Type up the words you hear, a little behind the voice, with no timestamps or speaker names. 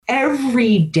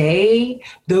every day,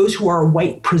 those who are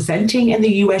white presenting in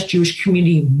the U.S. Jewish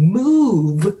community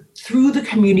move through the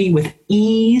community with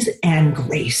ease and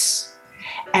grace.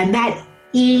 And that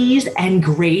ease and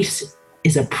grace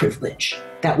is a privilege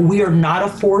that we are not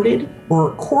afforded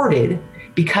or accorded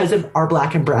because of our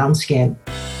Black and brown skin.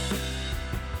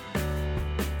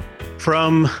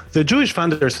 From the Jewish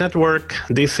Founders Network,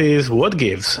 this is What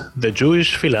Gives, the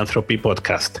Jewish Philanthropy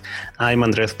Podcast. I'm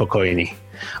Andres Pocoini.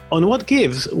 On What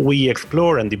Gives, we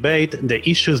explore and debate the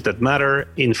issues that matter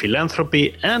in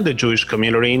philanthropy and the Jewish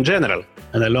community in general.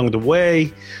 And along the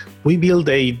way, we build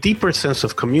a deeper sense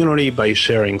of community by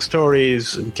sharing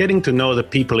stories, getting to know the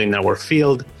people in our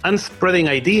field, and spreading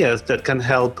ideas that can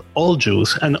help all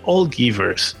Jews and all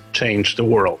givers change the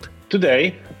world.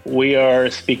 Today, we are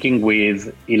speaking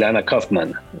with Ilana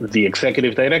Kaufman, the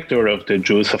Executive Director of the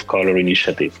Jews of Color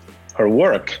Initiative. Her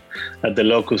work at the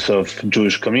locus of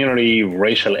Jewish community,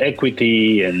 racial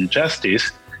equity, and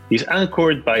justice is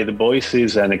anchored by the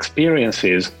voices and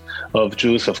experiences of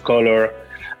Jews of color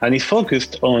and is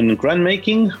focused on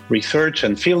grant-making, research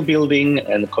and field building,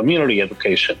 and community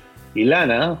education.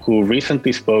 Ilana, who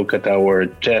recently spoke at our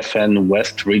JFN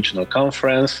West Regional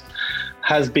Conference,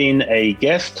 has been a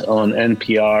guest on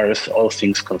NPR's All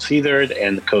Things Considered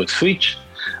and Code Switch,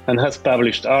 and has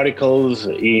published articles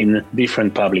in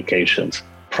different publications.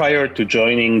 Prior to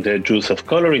joining the Jews of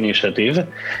Color Initiative,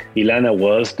 Ilana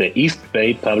was the East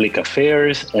Bay Public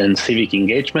Affairs and Civic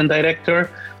Engagement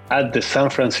Director at the San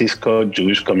Francisco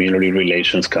Jewish Community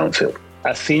Relations Council.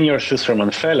 As Senior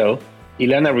Schusterman Fellow,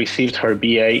 Ilana received her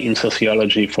BA in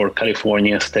Sociology for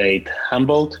California State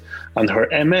Humboldt and her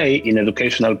MA in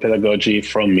Educational Pedagogy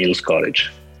from Mills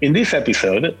College. In this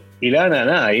episode, Ilana and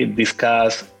I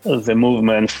discuss the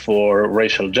movement for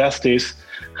racial justice,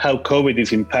 how COVID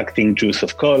is impacting Jews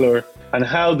of color, and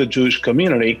how the Jewish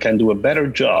community can do a better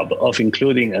job of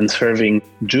including and serving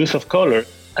Jews of color,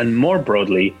 and more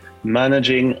broadly,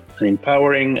 managing and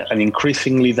empowering an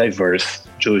increasingly diverse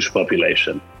Jewish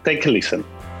population. Take a listen.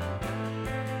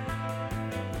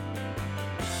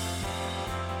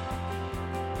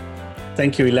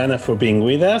 Thank you, Ilana, for being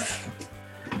with us.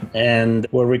 And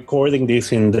we're recording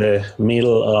this in the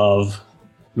middle of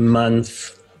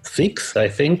month 6, I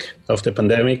think, of the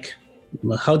pandemic.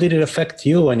 How did it affect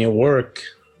you and your work?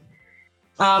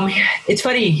 It's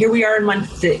funny, here we are in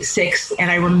month 6, and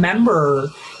I remember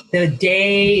the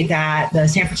day that the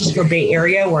San Francisco Bay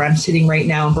Area, where I'm sitting right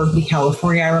now in Berkeley,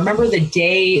 California, I remember the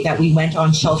day that we went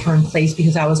on shelter in place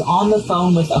because I was on the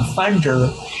phone with a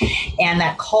funder, and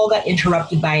that call got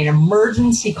interrupted by an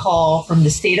emergency call from the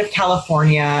state of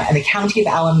California and the county of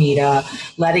Alameda,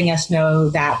 letting us know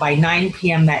that by 9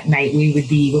 p.m. that night, we would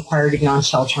be required to be on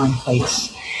shelter in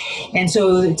place. And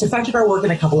so it's affected our work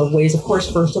in a couple of ways. Of course,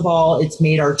 first of all, it's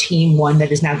made our team one that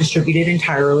is now distributed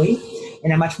entirely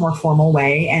in a much more formal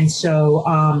way. And so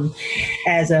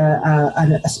as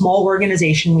a small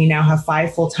organization, we now have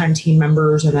 5 full-time team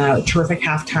members and a terrific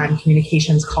half-time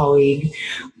communications colleague.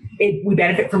 We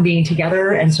benefit from being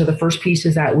together. And so the first piece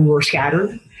is that we were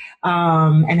scattered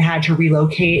and had to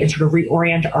relocate and sort of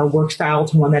reorient our work style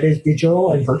to one that is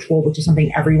digital and virtual, which is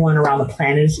something everyone around the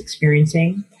planet is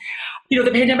experiencing. You know,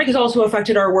 the pandemic has also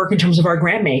affected our work in terms of our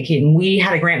grant making. We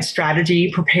had a grant strategy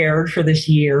prepared for this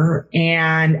year.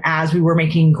 And as we were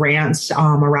making grants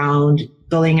around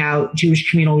building out Jewish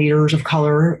communal leaders of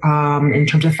color in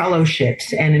terms of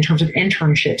fellowships and in terms of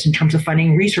internships, in terms of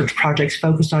funding research projects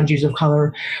focused on Jews of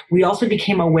color, we also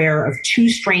became aware of 2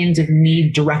 strains of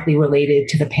need directly related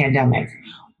to the pandemic.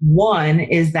 One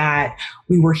is that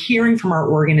we were hearing from our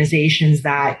organizations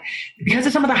that because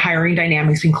of some of the hiring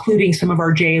dynamics, including some of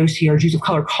our JOC, our Jews of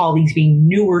Color colleagues being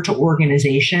newer to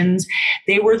organizations,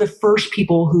 they were the first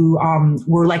people who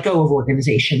were let go of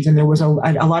organizations. And there was a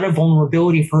lot of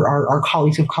vulnerability for our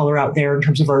colleagues of color out there in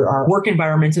terms of our work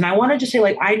environments. And I wanted to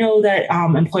say, I know that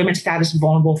employment status is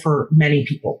vulnerable for many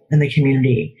people in the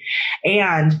community.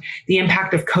 And the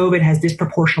impact of COVID has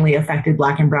disproportionately affected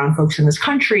Black and brown folks in this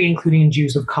country, including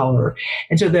Jews of color.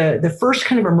 And so the first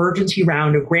kind of emergency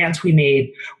round of grants we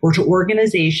made were to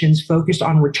organizations focused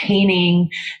on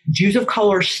retaining Jews of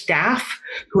color staff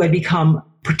who had become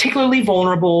particularly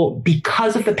vulnerable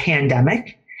because of the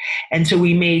pandemic. And so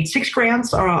we made 6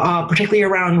 grants, particularly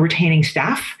around retaining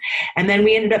staff. And then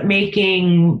we ended up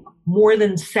making more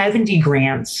than 70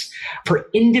 grants for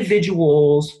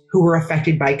individuals who were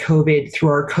affected by COVID through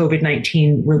our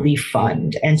COVID-19 relief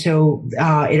fund. And so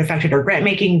it affected our grant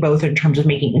making, both in terms of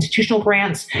making institutional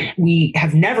grants. We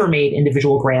have never made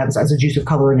individual grants as a Jews of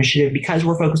Color initiative because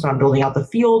we're focused on building out the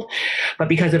field. But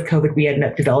because of COVID, we ended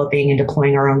up developing and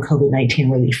deploying our own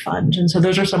COVID-19 relief fund. And so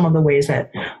those are some of the ways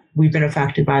that we've been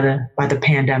affected by the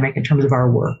pandemic in terms of our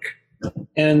work.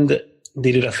 And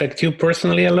did it affect you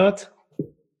personally a lot?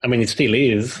 I mean, it still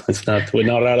is. We're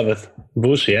not out of the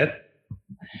bush yet.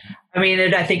 I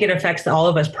mean, I think it affects all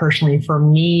of us personally. For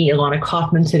me, Ilana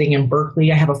Kaufman, sitting in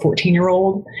Berkeley, I have a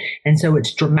 14-year-old. And so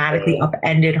it's dramatically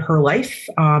upended her life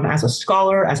as a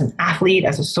scholar, as an athlete,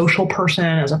 as a social person,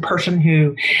 as a person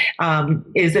who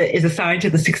is assigned to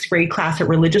the 6th grade class at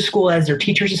religious school as their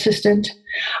teacher's assistant.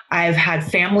 I've had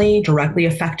family directly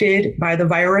affected by the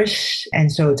virus.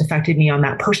 And so it's affected me on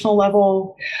that personal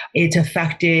level. It's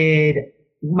affected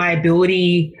my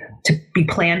ability to be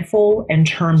planful in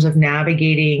terms of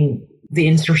navigating the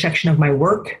intersection of my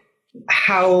work,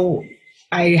 how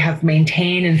I have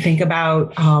maintained and think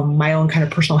about my own kind of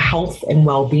personal health and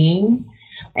well-being.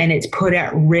 And it's put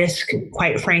at risk,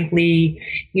 quite frankly,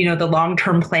 the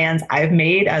long-term plans I've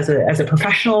made as a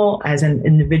professional, as an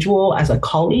individual, as a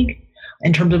colleague,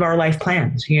 in terms of our life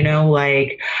plans.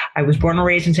 Like I was born and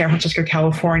raised in San Francisco,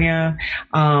 California.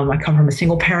 I come from a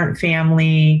single parent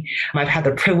family. I've had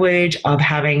the privilege of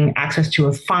having access to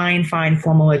a fine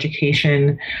formal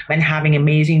education and having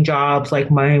amazing jobs like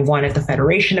my one at the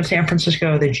Federation of San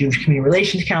Francisco, the Jewish Community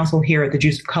Relations Council here at the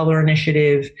Jews of Color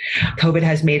Initiative. COVID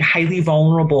has made highly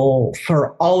vulnerable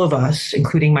for all of us,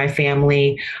 including my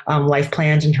family, life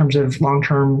plans in terms of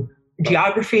long-term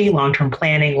geography, long-term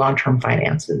planning, long-term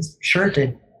finances. Sure it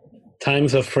did.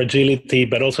 Times of fragility,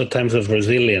 but also times of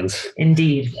resilience.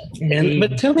 Indeed.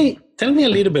 But tell me a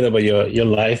little bit about your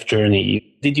life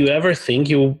journey. Did you ever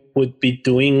think you would be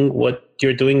doing what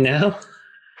you're doing now?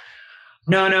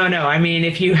 No. I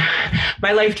mean,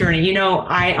 my life journey,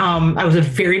 I was a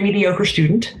very mediocre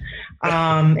student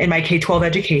in my K-12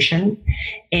 education.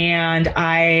 And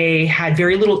I had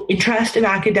very little interest in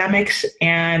academics,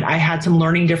 and I had some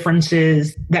learning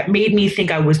differences that made me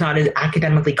think I was not as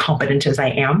academically competent as I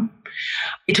am.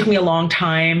 It took me a long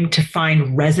time to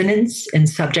find resonance in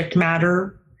subject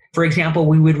matter. For example,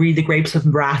 we would read The Grapes of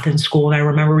Wrath in school, and I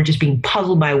remember just being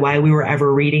puzzled by why we were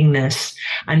ever reading this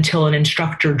until an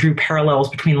instructor drew parallels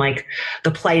between like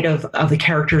the plight of the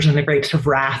characters in The Grapes of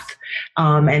Wrath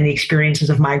and the experiences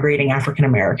of migrating African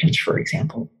Americans, for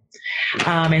example.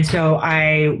 And so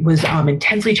I was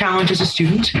intensely challenged as a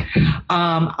student.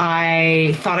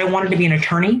 I thought I wanted to be an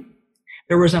attorney.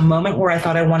 There was a moment where I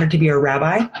thought I wanted to be a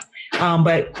rabbi,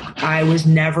 but I was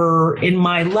never in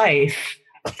my life.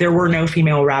 There were no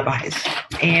female rabbis.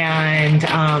 And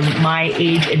my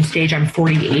age and stage, I'm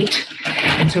 48.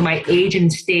 And so my age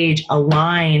and stage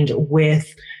aligned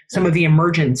with some of the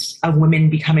emergence of women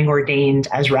becoming ordained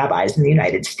as rabbis in the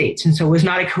United States. And so it was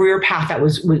not a career path that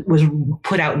was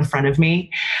put out in front of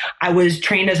me. I was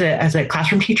trained as a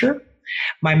classroom teacher.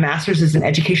 My master's is in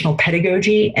educational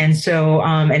pedagogy. And so,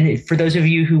 and for those of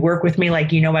you who work with me,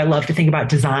 I love to think about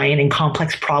design and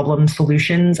complex problem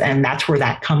solutions. And that's where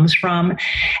that comes from.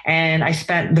 And I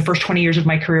spent the first 20 years of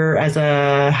my career as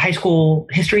a high school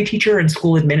history teacher and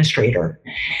school administrator,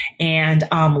 and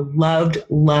loved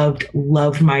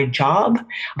my job,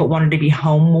 but wanted to be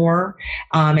home more.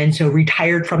 And so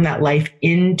retired from that life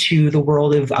into the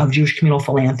world of Jewish communal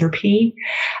philanthropy.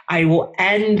 I will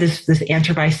end this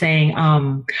answer by saying,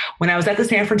 when I was at the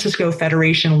San Francisco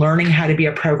Federation learning how to be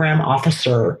a program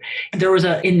officer, there was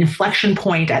an inflection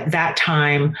point at that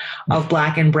time of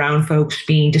Black and brown folks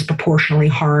being disproportionately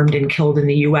harmed and killed in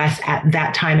the US at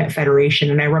that time at Federation.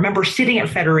 And I remember sitting at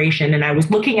Federation and I was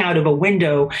looking out of a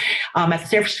window at the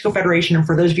San Francisco Federation. And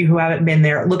for those of you who haven't been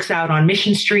there, it looks out on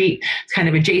Mission Street. It's kind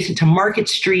of adjacent to Market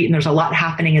Street. And there's a lot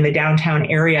happening in the downtown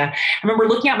area. I remember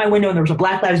looking out my window and there was a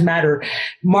Black Lives Matter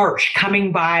march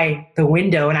coming by the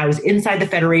window. And I was inside the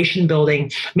Federation building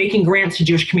making grants to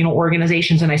Jewish communal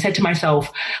organizations. And I said to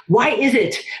myself, why is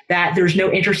it that there's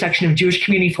no intersection of Jewish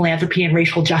community philanthropy and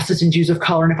racial justice and Jews of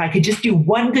color? And if I could just do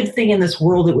one good thing in this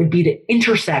world, it would be to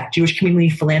intersect Jewish community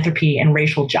philanthropy and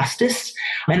racial justice.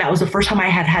 And that was the first time I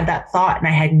had that thought. And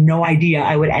I had no idea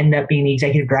I would end up being the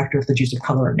executive director of the Jews of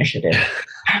Color Initiative.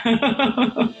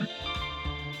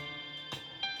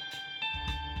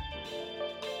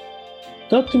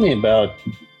 Talk to me about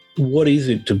what is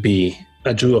it to be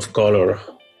a Jew of color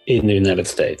in the United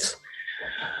States?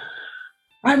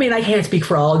 I mean, I can't speak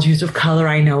for all Jews of color.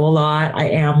 I know a lot. I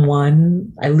am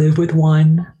one. I live with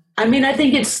one. I mean, I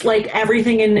think it's like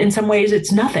everything in some ways,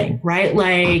 it's nothing, right?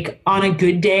 Like on a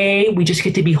good day, we just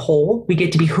get to be whole. We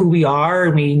get to be who we are,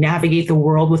 and we navigate the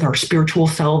world with our spiritual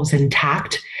selves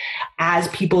intact as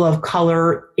people of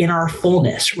color in our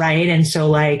fullness, right? And so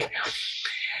like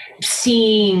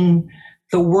seeing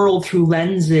the world through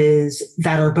lenses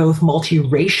that are both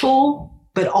multiracial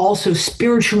but also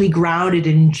spiritually grounded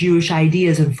in Jewish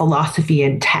ideas and philosophy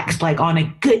and text. Like on a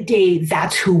good day,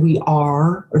 that's who we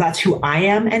are, or that's who I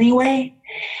am anyway.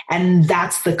 And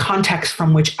that's the context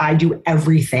from which I do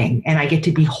everything, and I get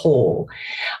to be whole.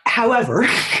 However,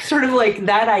 sort of like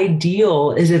that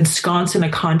ideal is ensconced in a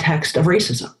context of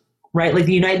racism. Right? Like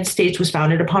the United States was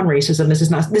founded upon racism. This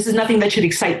is nothing that should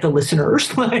excite the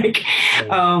listeners.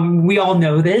 We all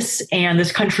know this. And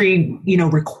this country,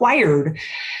 required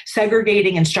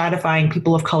segregating and stratifying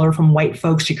people of color from white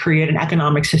folks to create an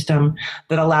economic system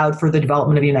that allowed for the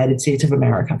development of the United States of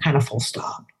America, kind of full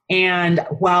stop. And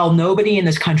while nobody in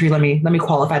this country, let me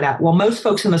qualify that. While most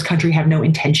folks in this country have no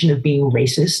intention of being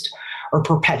racist or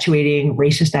perpetuating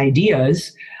racist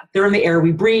ideas, they're in the air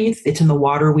we breathe. It's in the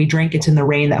water we drink. It's in the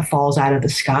rain that falls out of the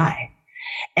sky.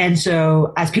 And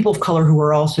so as people of color who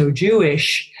are also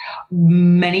Jewish,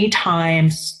 many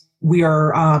times we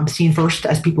are seen first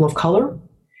as people of color,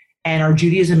 and our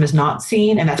Judaism is not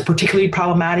seen. And that's particularly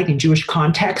problematic in Jewish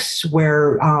contexts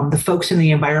where the folks in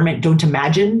the environment don't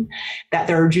imagine that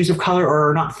there are Jews of color or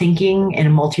are not thinking in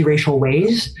multiracial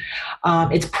ways.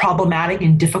 It's problematic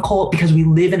and difficult because we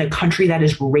live in a country that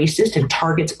is racist and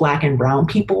targets Black and brown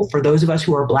people. For those of us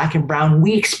who are Black and brown,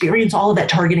 we experience all of that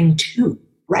targeting too,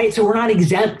 right? So we're not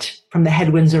exempt from the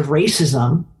headwinds of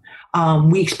racism.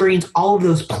 We experience all of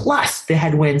those plus the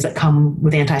headwinds that come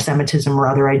with anti-Semitism or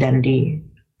other identity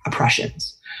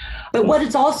oppressions. But what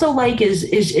it's also like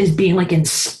is being like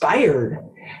inspired,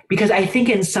 because I think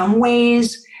in some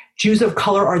ways Jews of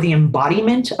color are the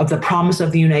embodiment of the promise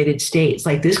of the United States.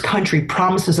 Like this country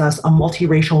promises us a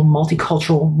multiracial,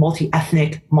 multicultural,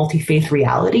 multi-ethnic, multi-faith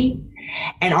reality.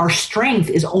 And our strength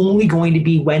is only going to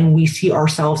be when we see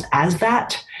ourselves as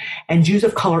that. And Jews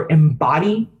of color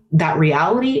embody that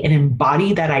reality and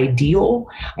embody that ideal.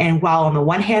 And while on the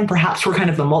one hand, perhaps we're kind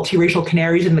of the multiracial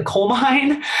canaries in the coal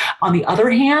mine, on the other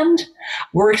hand,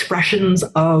 we're expressions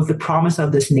of the promise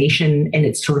of this nation in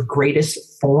its sort of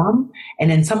greatest form.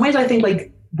 And in some ways, I think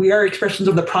like we are expressions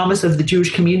of the promise of the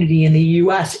Jewish community in the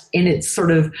US in its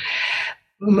sort of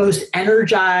most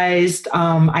energized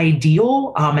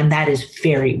ideal. And that is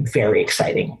very, very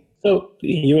exciting. So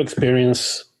you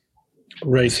experience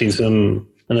racism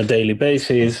on a daily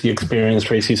basis, you experience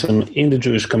racism in the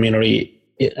Jewish community,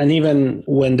 and even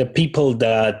when the people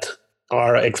that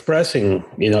are expressing,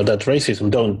 that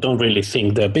racism don't really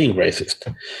think they're being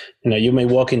racist. You may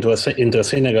walk into a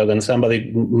synagogue and somebody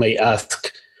may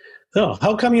ask, "Oh,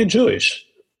 how come you're Jewish?"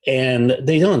 And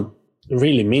they don't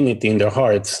really mean it in their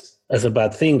hearts as a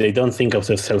bad thing. They don't think of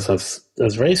themselves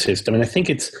as racist. I think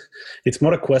it's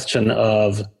more a question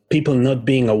of people not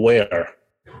being aware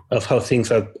of how things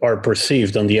are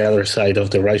perceived on the other side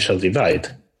of the racial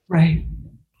divide. Right.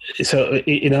 So,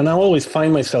 and I always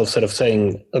find myself sort of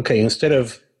saying, okay, instead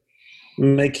of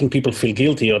making people feel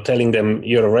guilty or telling them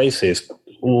you're a racist,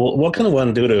 what can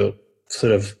one do to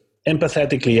sort of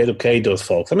empathetically educate those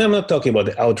folks? I'm not talking about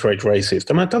the outright racist.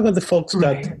 I'm talking about the folks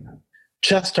that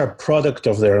just are product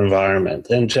of their environment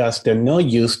and just they're not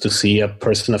used to see a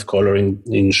person of color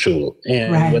in shul.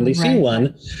 And when they see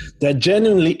one, they're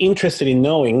genuinely interested in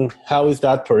knowing how is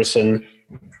that person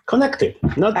connected.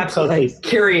 Not absolutely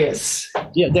curious.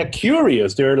 Yeah, they're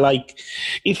curious. They're like,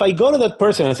 if I go to that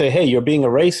person and say, "Hey, you're being a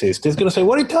racist," they're going to say,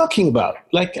 "What are you talking about?"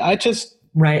 Like, I just...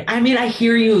 Right. I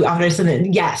hear you, honestly.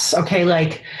 Yes. Okay.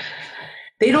 Like,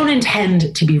 they don't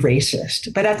intend to be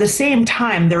racist, but at the same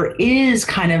time, there is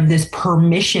kind of this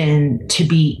permission to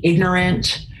be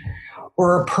ignorant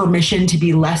or a permission to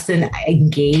be less than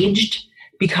engaged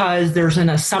because there's an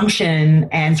assumption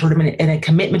and sort of a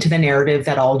commitment to the narrative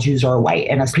that all Jews are white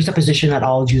and a presupposition that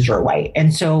all Jews are white.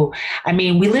 And so,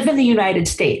 we live in the United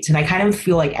States, and I kind of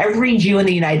feel like every Jew in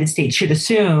the United States should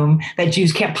assume that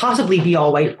Jews can't possibly be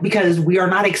all white because we are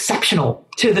not exceptional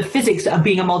to the physics of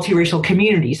being a multiracial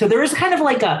community. So there is kind of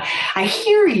like I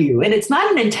hear you, and it's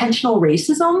not an intentional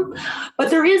racism, but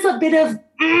there is a bit of,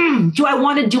 do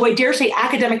I dare say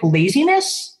academic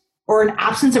laziness? Or an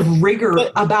absence of rigor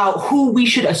about who we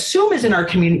should assume is in our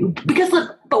community. Because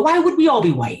but why would we all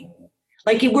be white?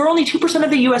 Like, we're only 2% of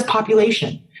the US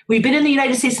population. We've been in the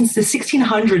United States since the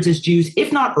 1600s as Jews,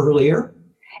 if not earlier.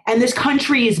 And this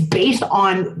country is based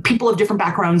on people of different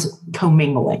backgrounds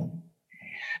commingling.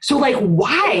 So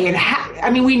why? And how,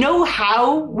 we know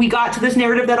how we got to this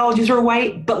narrative that all Jews are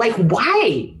white, but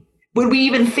why would we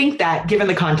even think that given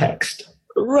the context?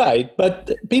 Right.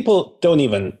 But people don't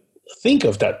even think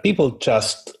of that. People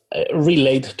just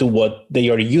relate to what they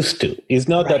are used to. It's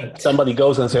not that somebody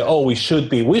goes and say, "Oh, we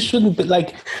shouldn't be."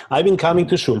 Like, I've been coming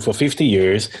to shul for 50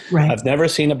 years. I've never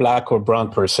seen a black or brown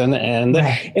person. And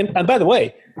by the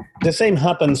way, the same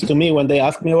happens to me when they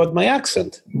ask me about my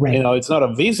accent. Right. You know, it's not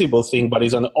a visible thing, but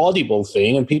it's an audible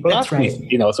thing. And people That's ask right. me,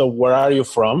 you know, so where are you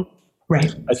from?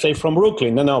 Right. I say from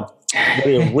Brooklyn. No, where are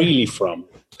you really from?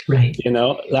 Right. You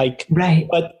know, like, right.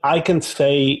 But I can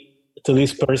say to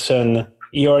this person,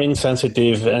 you're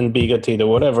insensitive and bigoted or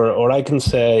whatever, or I can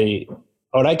say,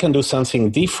 or I can do something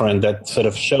different that sort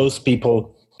of shows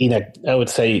people in a, I would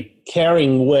say,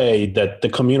 caring way that the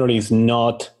community is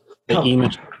not the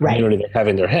image of the community they have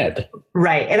in their head.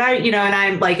 Right. And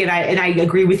I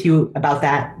agree with you about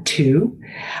that too.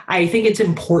 I think it's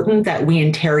important that we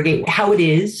interrogate how it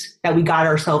is that we got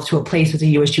ourselves to a place as a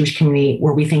U.S. Jewish community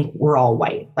where we think we're all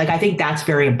white. Like, I think that's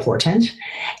very important.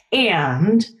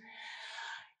 And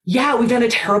yeah, we've done a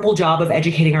terrible job of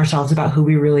educating ourselves about who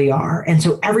we really are. And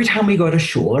so every time we go to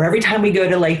shul, or every time we go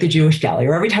to like the Jewish deli,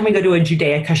 or every time we go to a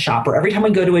Judaica shop, or every time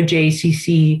we go to a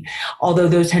JCC, although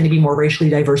those tend to be more racially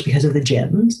diverse because of the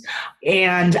gyms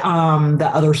and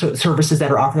the other services that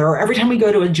are offered there, or every time we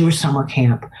go to a Jewish summer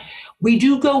camp, we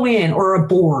do go in, or a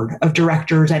board of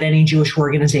directors at any Jewish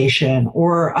organization,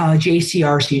 or a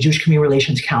JCRC, Jewish Community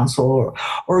Relations Council,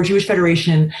 or a Jewish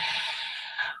Federation.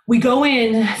 We go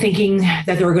in thinking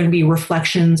that there are going to be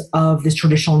reflections of this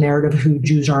traditional narrative of who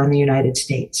Jews are in the United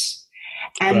States.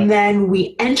 And then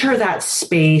we enter that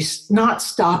space, not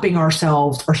stopping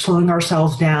ourselves or slowing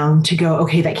ourselves down to go,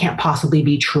 okay, that can't possibly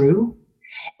be true.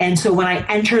 And so when I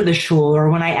enter the shul, or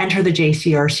when I enter the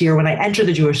JCRC, or when I enter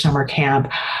the Jewish summer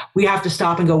camp, we have to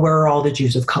stop and go, where are all the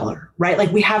Jews of color, right?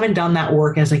 Like, we haven't done that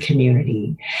work as a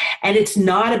community. And it's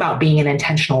not about being an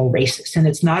intentional racist, and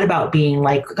it's not about being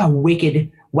like a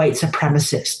wicked white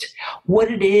supremacist. What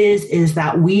it is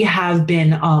that we have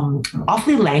been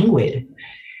awfully languid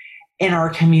in our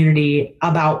community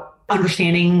about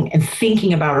understanding and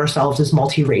thinking about ourselves as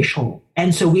multiracial.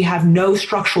 And so we have no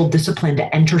structural discipline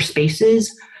to enter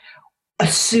spaces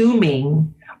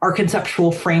assuming our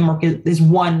conceptual framework is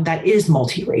one that is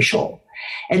multiracial.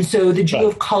 And so the Jew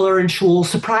of color in shul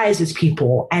surprises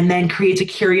people and then creates a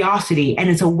curiosity. And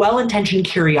it's a well-intentioned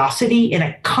curiosity in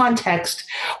a context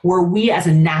where we as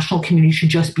a national community should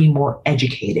just be more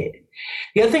educated.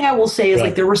 The other thing I will say is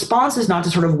like the response is not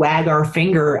to sort of wag our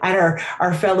finger at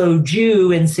our fellow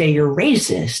Jew and say, you're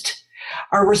racist.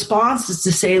 Our response is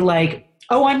to say like,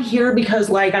 oh, I'm here because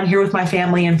like I'm here with my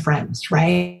family and friends,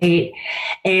 right?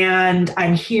 And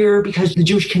I'm here because the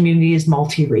Jewish community is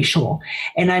multiracial.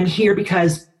 And I'm here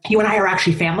because you and I are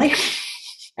actually family.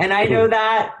 And I know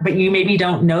that, but you maybe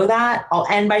don't know that. I'll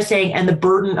end by saying, and the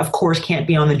burden, of course, can't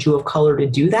be on the Jew of color to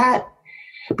do that,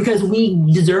 because we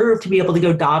deserve to be able to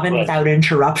go daven without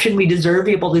interruption. We deserve to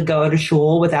be able to go to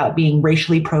shul without being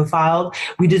racially profiled.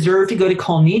 We deserve to go to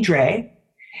Kol Nidre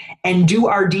and do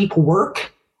our deep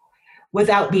work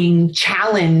without being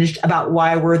challenged about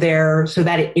why we're there so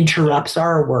that it interrupts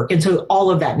our work. And so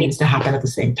all of that needs to happen at the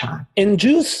same time. And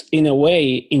Jews, in a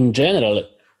way, in general,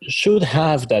 should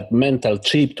have that mental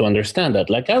chip to understand that.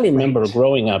 Like I remember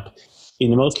growing up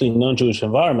in mostly non-Jewish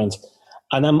environments,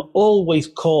 and I'm always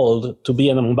called to be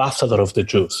an ambassador of the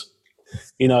Jews.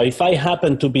 You know, if I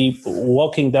happen to be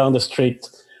walking down the street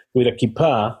with a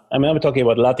kippah, I mean, I'm talking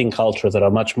about Latin cultures that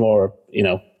are much more, you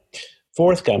know,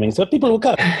 forthcoming. So people look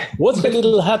up, what's the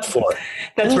little hat for?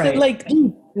 That's right. Like,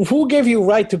 who gave you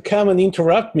right to come and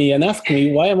interrupt me and ask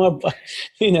me why am I,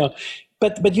 you know,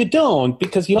 but you don't,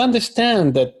 because you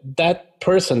understand that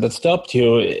person that stopped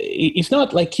you, it's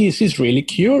not like he's really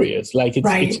curious. Like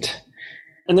it's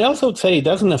and I also would say it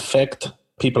doesn't affect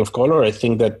people of color. I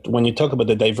think that when you talk about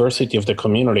the diversity of the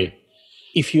community,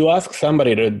 if you ask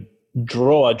somebody to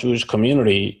draw a Jewish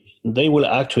community, they will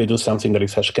actually do something that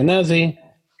is Ashkenazi,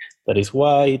 that is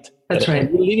white. That's right.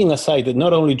 You're leaving aside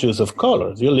not only Jews of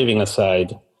color, you're leaving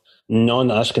aside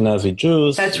non-Ashkenazi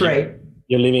Jews. That's right.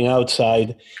 You're leaving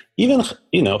outside even,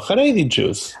 you know, Haredi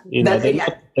Jews. You know,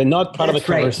 they're not part of the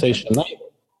conversation either.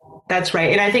 That's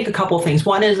right. And I think a couple of things.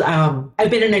 One is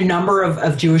I've been in a number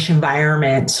of Jewish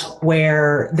environments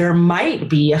where there might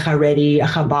be a Haredi, a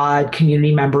Chabad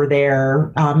community member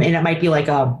there. And it might be like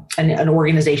an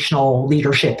organizational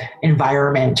leadership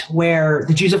environment where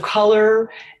the Jews of color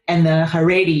and the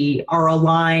Haredi are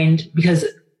aligned because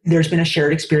there's been a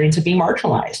shared experience of being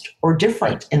marginalized or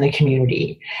different in the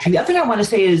community. And the other thing I want to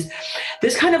say is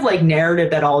this kind of like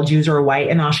narrative that all Jews are white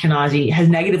and Ashkenazi has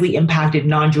negatively impacted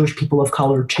non-Jewish people of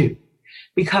color too,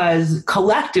 because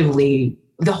collectively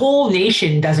the whole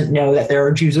nation doesn't know that there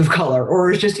are Jews of color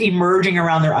or is just emerging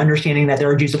around their understanding that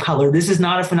there are Jews of color. This is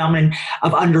not a phenomenon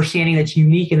of understanding that's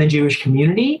unique in the Jewish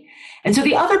community. And so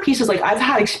the other piece is like I've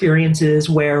had experiences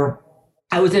where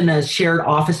I was in a shared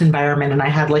office environment and I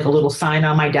had like a little sign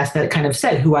on my desk that kind of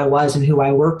said who I was and who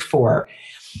I worked for.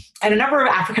 And a number of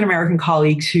African-American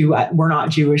colleagues who were not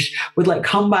Jewish would like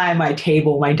come by my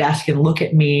table, my desk, and look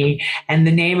at me and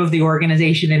the name of the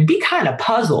organization and be kind of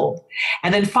puzzled.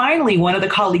 And then finally, one of the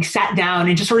colleagues sat down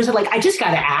and just sort of said, like, I just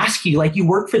got to ask you, like, you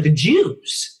work for the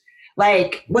Jews.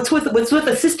 Like, what's with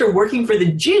a sister working for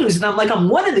the Jews? And I'm like, I'm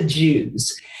one of the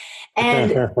Jews.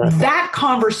 And that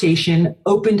conversation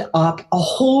opened up a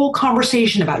whole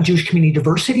conversation about Jewish community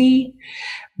diversity,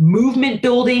 movement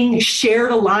building,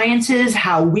 shared alliances,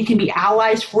 how we can be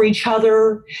allies for each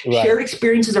other, right. Shared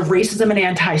experiences of racism and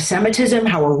anti-Semitism,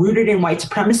 how we're rooted in white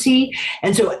supremacy.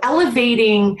 And so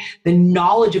elevating the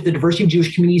knowledge of the diversity of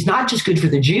Jewish communities is not just good for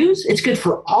the Jews, it's good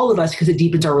for all of us because it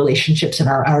deepens our relationships and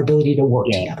our ability to work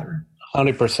together.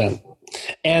 100%.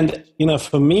 And,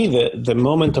 for me, the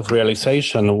moment of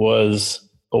realization was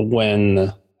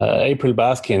when April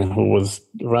Baskin, who was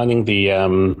running the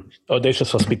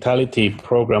Audacious Hospitality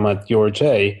program at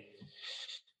URJ,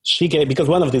 she gave, because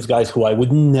one of these guys who I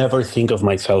would never think of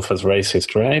myself as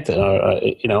racist, right?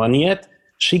 And yet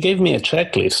she gave me a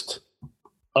checklist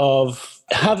of,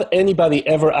 have anybody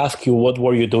ever asked you what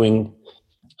were you doing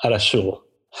at a shul?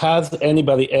 Has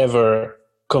anybody ever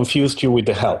confused you with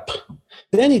the help?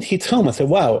 Then it hits home. I said,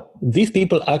 wow, these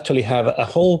people actually have a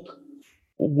whole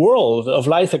world of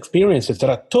life experiences that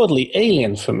are totally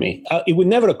alien for me. It would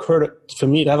never occur for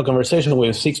me to have a conversation with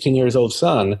a 16-year-old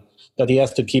son that he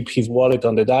has to keep his wallet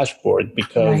on the dashboard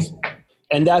because, right.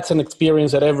 And that's an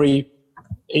experience that every,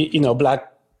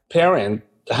 Black parent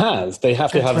has. They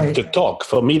have to have the talk.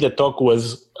 For me, the talk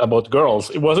was about girls.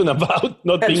 It wasn't about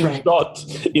not being shot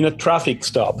in a traffic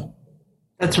stop.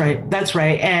 That's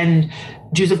right. And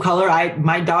Jews of color,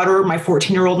 my daughter, my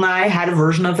 14-year-old and I had a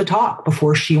version of the talk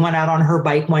before she went out on her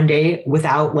bike one day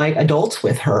without like adults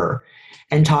with her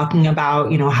and talking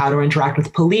about, how to interact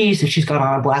with police. If she's got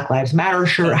on a Black Lives Matter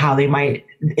shirt, how they might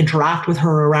interact with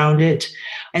her around it.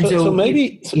 And so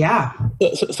maybe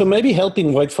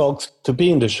helping white folks to be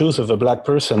in the shoes of a Black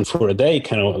person for a day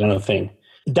kind of thing.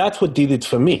 That's what did it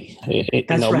for me.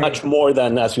 Much more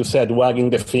than, as you said,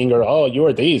 wagging the finger, oh,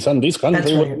 you're this, and this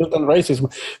country was built on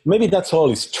racism. Maybe that's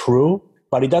all is true,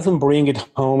 but it doesn't bring it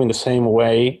home in the same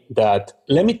way that,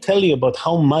 let me tell you about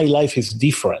how my life is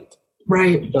different.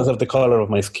 Right. Because of the color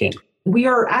of my skin. We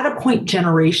are at a point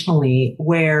generationally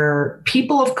where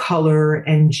people of color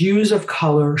and Jews of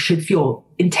color should feel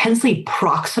intensely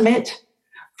proximate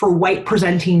for white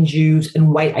presenting Jews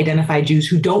and white identified Jews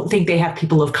who don't think they have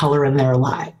people of color in their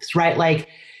lives, right? Like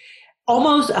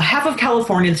almost half of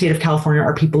California, the state of California,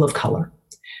 are people of color.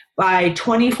 By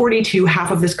 2042, half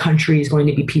of this country is going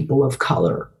to be people of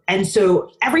color. And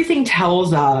so everything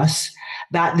tells us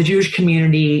that the Jewish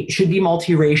community should be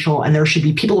multiracial and there should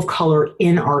be people of color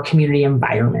in our community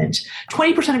environment.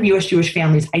 20% of US Jewish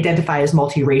families identify as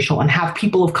multiracial and have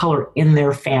people of color in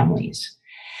their families.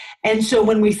 And so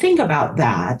when we think about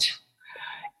that,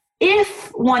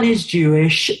 if one is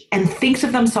Jewish and thinks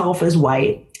of themselves as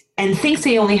white and thinks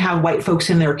they only have white folks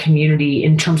in their community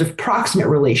in terms of proximate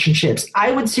relationships,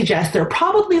 I would suggest they're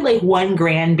probably like one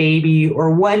grandbaby or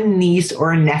one niece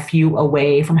or a nephew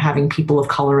away from having people of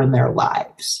color in their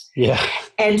lives. Yeah.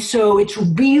 And so it's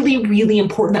really, really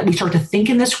important that we start to think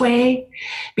in this way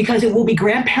because it will be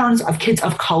grandparents of kids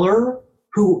of color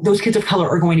who those kids of color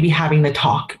are going to be having the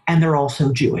talk, and they're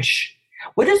also Jewish.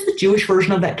 What does the Jewish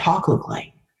version of that talk look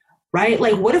like, right?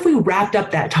 Like, what if we wrapped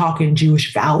up that talk in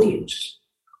Jewish values?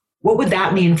 What would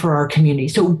that mean for our community?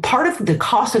 So part of the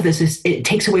cost of this is it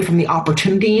takes away from the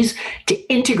opportunities to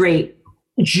integrate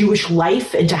Jewish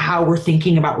life into how we're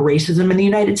thinking about racism in the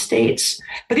United States.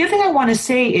 But the other thing I want to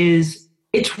say is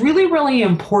it's really, really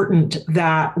important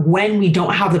that when we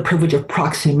don't have the privilege of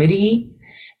proximity,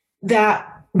 that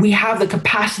we have the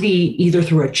capacity either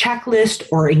through a checklist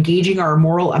or engaging our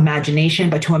moral imagination,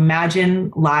 but to imagine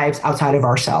lives outside of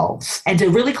ourselves and to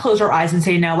really close our eyes and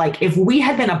say, now, like if we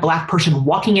had been a Black person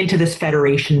walking into this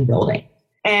Federation building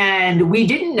and we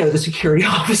didn't know the security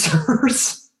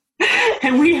officers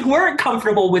and we weren't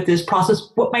comfortable with this process,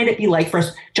 what might it be like for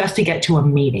us just to get to a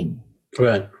meeting?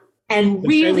 Right. And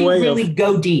really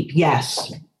go deep.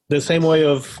 Yes. The same way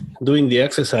of doing the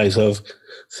exercise of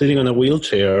sitting on a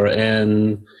wheelchair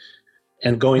and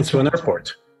going through an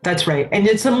airport. That's right. And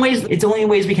in some ways, it's the only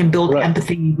ways we can build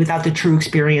empathy without the true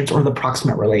experience or the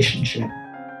proximate relationship.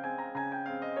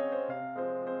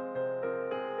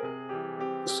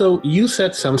 So you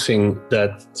said something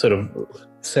that sort of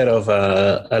set off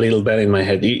a little bell in my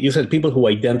head. You said people who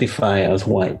identify as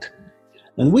white.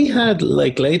 And we had,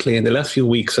 like lately in the last few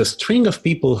weeks, a string of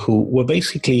people who were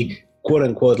basically, quote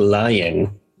unquote,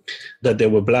 lying that they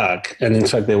were Black, and in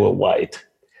fact they were white.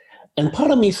 And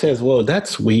part of me says, well,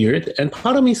 that's weird. And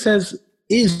part of me says,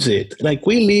 is it? Like,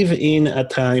 we live in a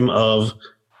time of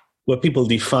where people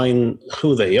define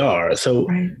who they are. So,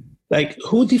 Right. like,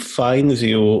 who defines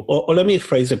you? Or let me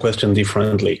phrase the question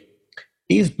differently.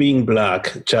 Is being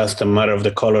Black just a matter of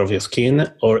the color of your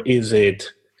skin, or is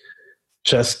it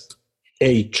just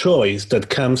a choice that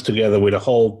comes together with a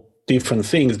whole different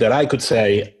things that I could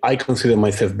say, I consider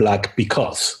myself Black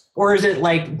because? Or is it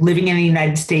like living in the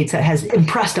United States that has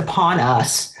impressed upon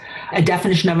us a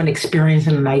definition of an experience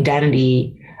and an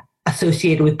identity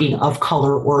associated with being of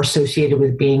color or associated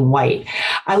with being white?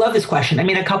 I love this question. I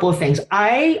mean, a couple of things.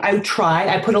 I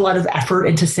put a lot of effort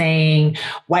into saying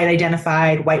white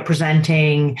identified, white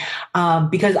presenting,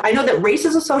 because I know that race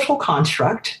is a social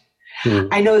construct.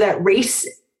 I know that race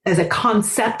as a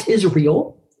concept is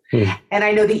real. And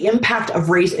I know the impact of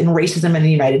race and racism in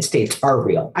the United States are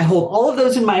real. I hold all of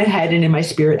those in my head and in my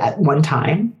spirit at one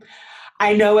time.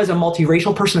 I know as a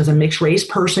multiracial person, as a mixed race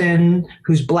person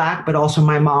who's Black, but also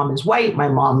my mom is white. My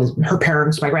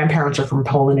grandparents are from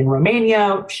Poland and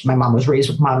Romania. My mom was raised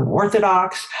with modern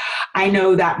Orthodox. I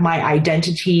know that my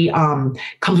identity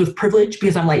comes with privilege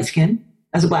because I'm light skinned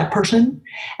as a Black person.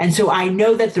 And so I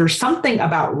know that there's something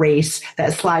about race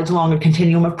that slides along a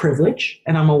continuum of privilege,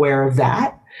 and I'm aware of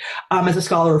that. As a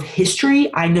scholar of history,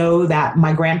 I know that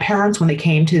my grandparents, when they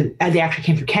actually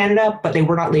came through Canada, but they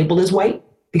were not labeled as white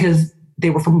because they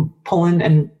were from Poland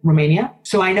and Romania.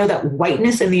 So I know that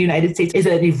whiteness in the United States is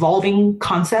an evolving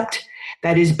concept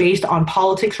that is based on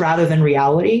politics rather than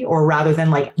reality, or rather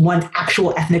than like one's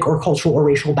actual ethnic or cultural or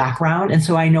racial background. And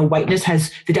so I know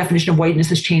the definition of whiteness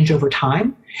has changed over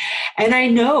time. And I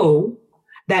know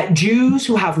that Jews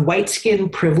who have white skin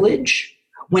privilege,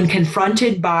 when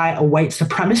confronted by a white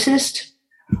supremacist,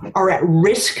 are at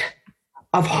risk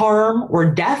of harm or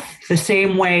death the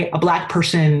same way a Black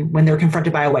person, when they're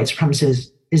confronted by a white supremacist,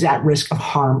 is at risk of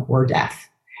harm or death.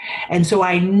 And so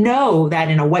I know that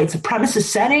in a white supremacist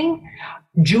setting,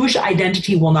 Jewish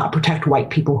identity will not protect white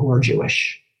people who are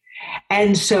Jewish.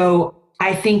 And so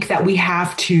I think that we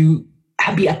have to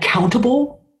be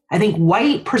accountable. I think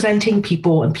white presenting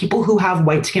people and people who have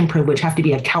white skin privilege have to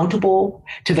be accountable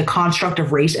to the construct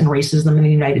of race and racism in the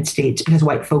United States, because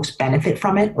white folks benefit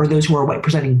from it, or those who are white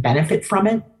presenting benefit from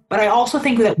it. But I also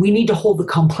think that we need to hold the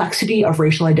complexity of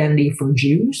racial identity for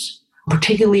Jews,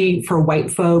 particularly for white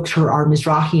folks who are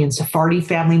Mizrahi and Sephardi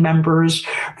family members,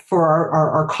 for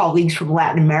our colleagues from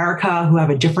Latin America who have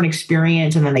a different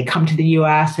experience, and then they come to the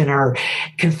US and are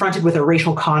confronted with a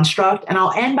racial construct. And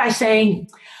I'll end by saying,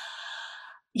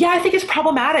 yeah, I think it's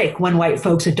problematic when white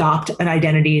folks adopt an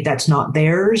identity that's not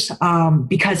theirs,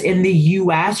 because in the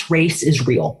US, race is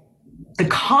real. The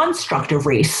construct of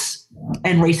race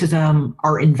and racism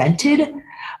are invented,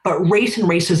 but race and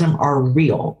racism are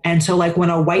real. And so like when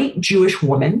a white Jewish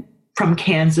woman from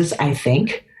Kansas, I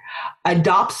think,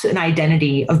 adopts an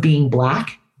identity of being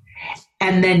Black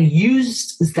and then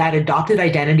uses that adopted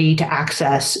identity to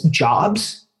access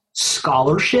jobs,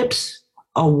 scholarships,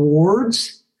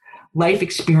 awards, life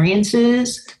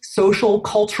experiences, social,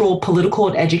 cultural, political,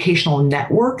 and educational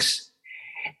networks,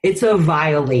 it's a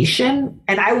violation.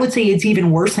 And I would say it's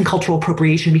even worse than cultural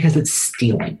appropriation because it's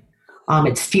stealing.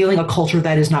 It's stealing a culture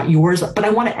that is not yours. But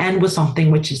I want to end with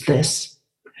something, which is this.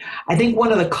 I think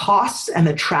one of the costs and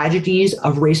the tragedies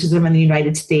of racism in the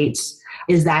United States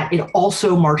is that it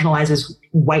also marginalizes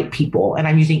white people. And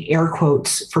I'm using air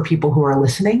quotes for people who are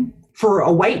listening. For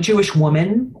a white Jewish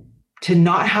woman to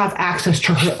not have access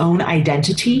to her own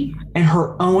identity and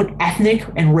her own ethnic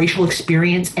and racial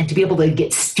experience, and to be able to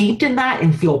get steeped in that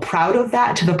and feel proud of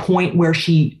that to the point where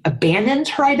she abandons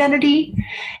her identity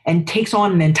and takes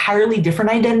on an entirely different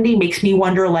identity, makes me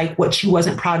wonder like what she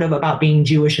wasn't proud of about being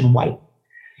Jewish and white.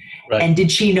 Right. And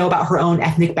did she know about her own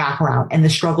ethnic background and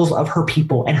the struggles of her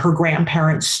people and her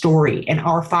grandparents' story and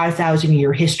our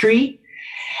 5,000-year history?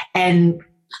 And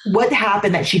what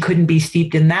happened that she couldn't be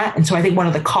steeped in that? And so I think one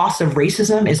of the costs of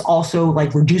racism is also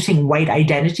like reducing white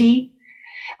identity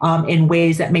in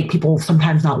ways that make people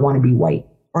sometimes not want to be white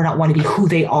or not want to be who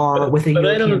they are with a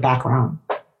European background.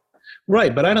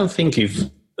 Right, but I don't think if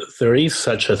there is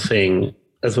such a thing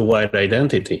as a white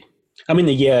identity. I mean,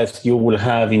 yes, you will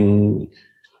have in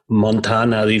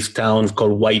Montana these towns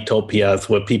called white-opias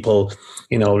where people,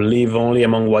 live only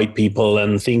among white people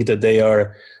and think that they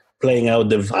are playing out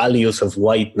the values of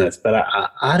whiteness. But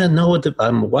I don't know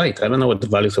I'm white. I don't know what the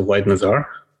values of whiteness are.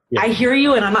 Yeah. I hear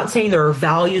you, and I'm not saying there are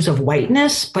values of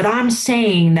whiteness, but I'm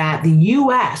saying that the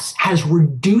U.S. has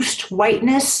reduced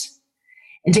whiteness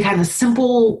into kind of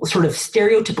simple, sort of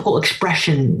stereotypical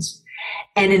expressions.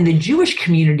 And in the Jewish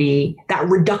community, that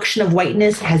reduction of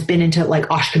whiteness has been into like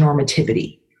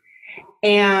Ashkenormativity.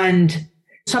 And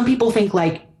some people think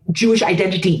like Jewish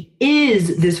identity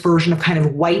is this version of kind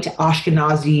of white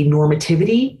Ashkenazi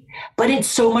normativity, but it's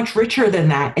so much richer than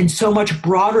that and so much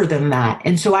broader than that.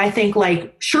 And so I think,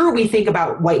 like, sure, we think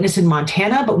about whiteness in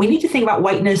Montana, but we need to think about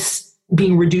whiteness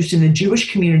being reduced in the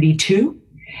Jewish community too.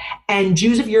 And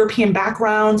Jews of European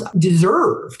backgrounds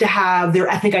deserve to have their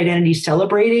ethnic identity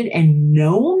celebrated and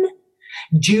known.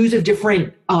 Jews of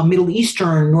different Middle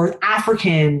Eastern, North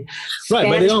African, right?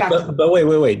 But they don't. But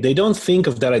wait. They don't think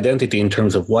of that identity in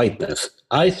terms of whiteness.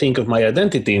 I think of my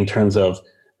identity in terms of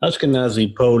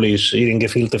Ashkenazi, Polish, eating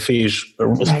gefilte fish,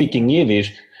 speaking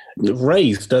Yiddish.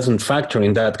 Race doesn't factor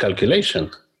in that calculation.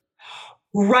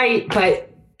 Right, but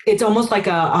it's almost like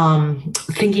a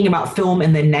thinking about film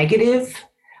in the negative.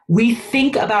 We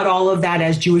think about all of that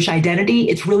as Jewish identity.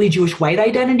 It's really Jewish white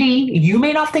identity. You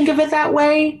may not think of it that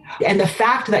way. And the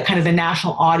fact that kind of the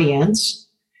national audience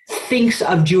thinks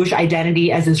of Jewish identity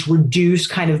as this reduced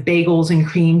kind of bagels and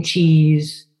cream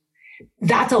cheese,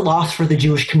 that's a loss for the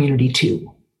Jewish community too,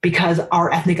 because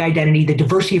our ethnic identity, the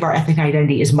diversity of our ethnic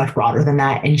identity is much broader than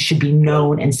that and should be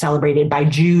known and celebrated by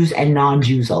Jews and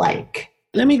non-Jews alike.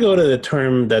 Let me go to the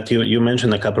term that you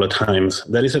mentioned a couple of times.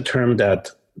 That is a term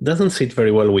that doesn't sit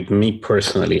very well with me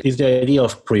personally. It's the idea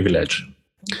of privilege.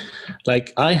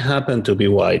 Like, I happen to be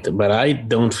white, but I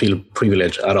don't feel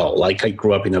privileged at all. Like, I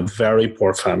grew up in a very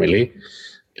poor family.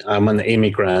 I'm an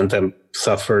immigrant and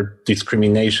suffered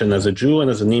discrimination as a Jew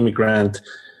and as an immigrant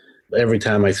every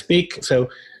time I speak. So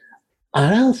I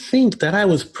don't think that I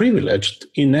was privileged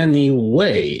in any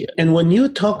way. And when you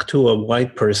talk to a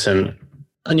white person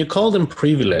and you call them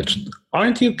privileged,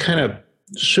 aren't you kind of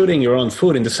shooting your own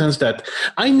foot in the sense that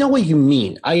I know what you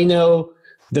mean? I know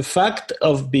the fact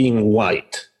of being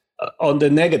white on the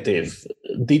negative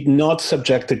did not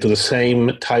subject it to the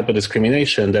same type of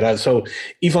discrimination that so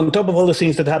if on top of all the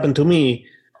things that happened to me,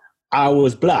 I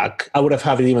was black, I would have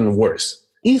had it even worse.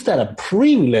 Is that a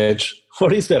privilege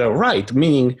or is that a right?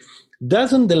 Meaning,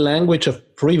 doesn't the language of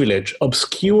privilege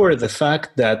obscure the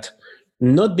fact that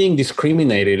not being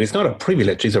discriminated is not a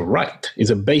privilege, it's a right.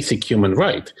 It's a basic human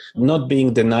right. Not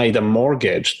being denied a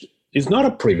mortgage is not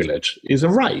a privilege, it's a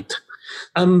right.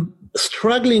 I'm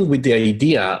struggling with the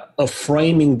idea of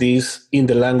framing this in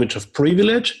the language of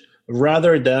privilege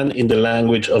rather than in the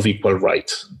language of equal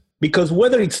rights. Because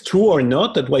whether it's true or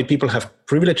not that white people have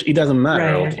privilege, it doesn't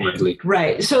matter ultimately.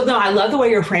 Right. So no, I love the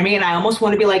way you're framing it. And I almost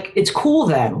want to be like, it's cool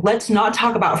then. Let's not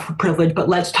talk about privilege, but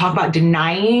let's talk about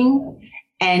denying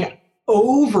and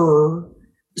over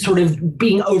sort of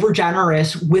being over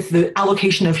generous with the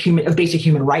allocation of basic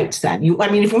human rights then.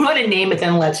 If we want to name it,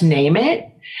 then let's name it.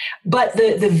 But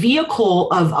the vehicle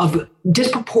of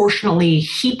disproportionately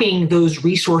heaping those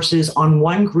resources on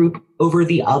one group over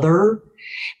the other,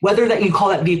 whether that you call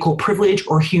that vehicle privilege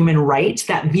or human rights,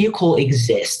 that vehicle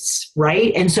exists,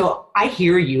 right? And so I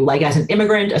hear you, like as an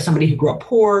immigrant, as somebody who grew up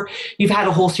poor, you've had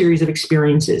a whole series of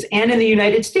experiences. And in the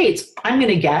United States, I'm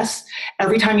going to guess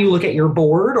every time you look at your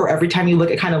board or every time you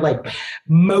look at kind of like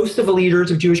most of the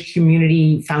leaders of Jewish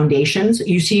community foundations,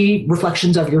 you see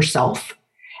reflections of yourself.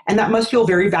 And that must feel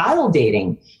very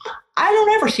validating. I don't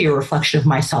ever see a reflection of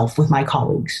myself with my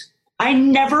colleagues. I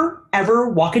never, ever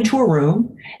walk into a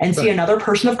room and see another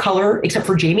person of color, except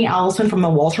for Jamie Allison from the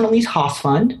Walter and Elise Haas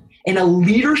Fund, in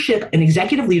an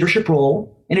executive leadership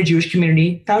role in a Jewish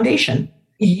community foundation.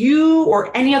 You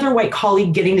or any other white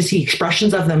colleague getting to see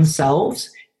expressions of themselves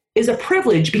is a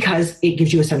privilege because it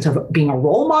gives you a sense of being a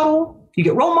role model. You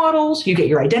get role models, you get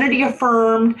your identity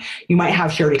affirmed, you might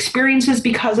have shared experiences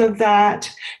because of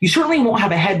that. You certainly won't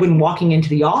have a headwind walking into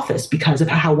the office because of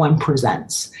how one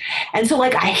presents. And so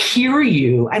I hear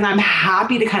you, and I'm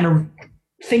happy to kind of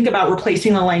think about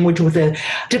replacing the language with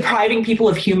depriving people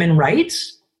of human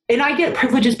rights. And I get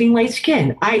privileges being light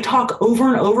skinned. I talk over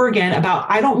and over again about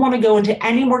I don't want to go into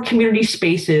any more community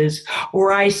spaces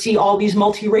where I see all these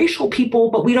multiracial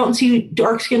people, but we don't see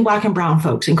dark skinned Black and brown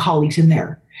folks and colleagues in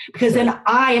there. Because then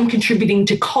I am contributing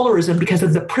to colorism because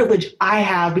of the privilege I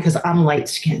have because I'm light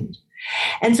skinned.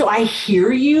 And so I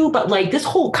hear you, but this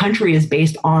whole country is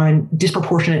based on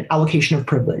disproportionate allocation of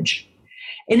privilege.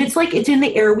 And it's in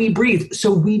the air we breathe.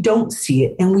 So we don't see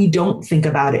it and we don't think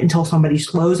about it until somebody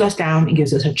slows us down and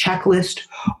gives us a checklist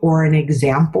or an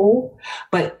example.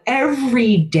 But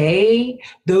every day,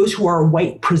 those who are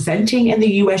white presenting in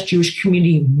the U.S. Jewish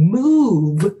community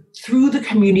move through the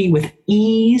community with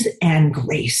ease and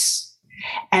grace.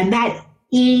 And that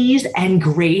ease and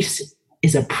grace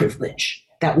is a privilege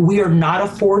that we are not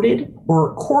afforded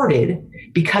or accorded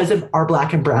because of our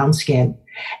Black and brown skin.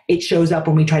 It shows up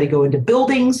when we try to go into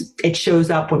buildings. It shows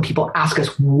up when people ask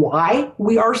us why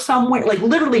we are somewhere.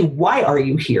 Literally, why are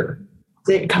you here?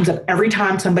 It comes up every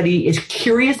time somebody is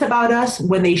curious about us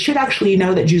when they should actually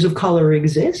know that Jews of color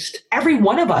exist. Every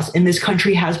one of us in this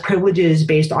country has privileges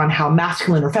based on how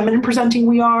masculine or feminine presenting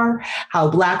we are,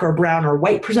 how black or brown or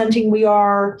white presenting we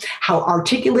are, how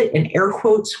articulate and air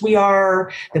quotes we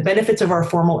are, the benefits of our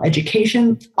formal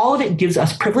education. All of it gives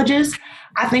us privileges.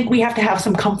 I think we have to have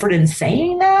some comfort in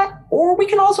saying that, or we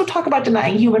can also talk about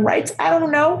denying human rights. I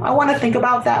don't know. I want to think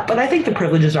about that, but I think the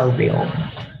privileges are real.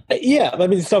 Yeah, I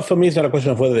mean, it's not, for me, it's not a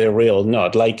question of whether they're real or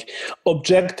not. Like,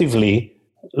 objectively,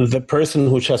 the person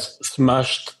who just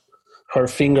smashed her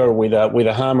finger with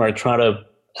a hammer trying to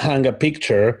hang a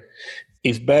picture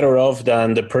is better off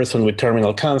than the person with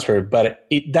terminal cancer, but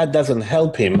that doesn't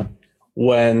help him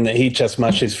when he just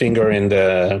smashed his finger in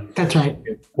the That's right.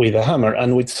 with a hammer.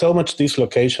 And with so much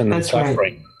dislocation and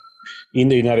suffering in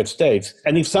the United States,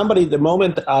 and if somebody, the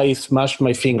moment I smashed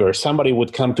my finger, somebody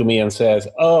would come to me and says,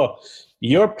 "Oh,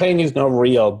 your pain is not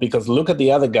real because look at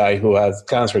the other guy who has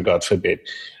cancer, God forbid,"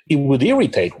 it would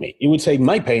irritate me. It would say,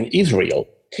 my pain is real.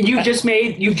 You've just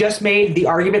made the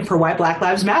argument for why Black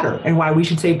Lives Matter and why we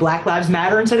should say Black Lives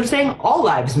Matter instead of saying all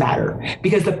lives matter,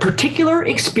 because the particular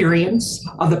experience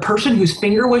of the person whose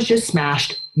finger was just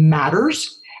smashed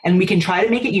matters, and we can try to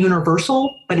make it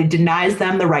universal, but it denies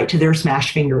them the right to their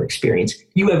smashed finger experience.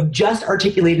 You have just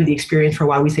articulated the experience for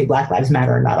why we say Black Lives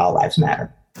Matter and not all lives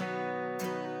matter.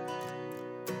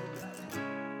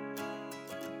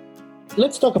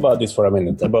 Let's talk about this for a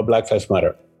minute, about Black Lives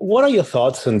Matter. What are your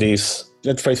thoughts on this?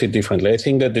 Let's phrase it differently. I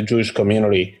think that the Jewish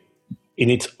community,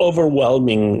 in its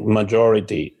overwhelming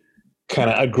majority, kind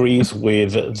of agrees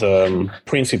with the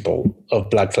principle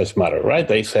of Black Lives Matter, right?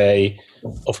 They say,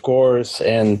 of course,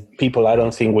 and people I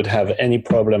don't think would have any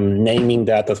problem naming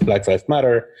that as Black Lives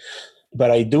Matter.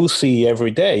 But I do see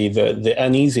every day the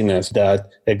uneasiness that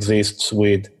exists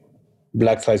with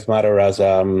Black Lives Matter as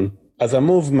a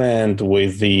movement,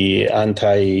 with the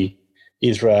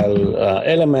anti-Israel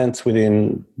elements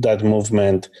within that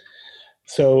movement.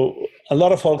 So a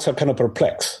lot of folks are kind of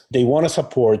perplexed. They want to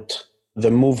support the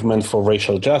movement for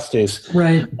racial justice,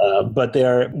 right? But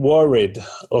they're worried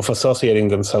of associating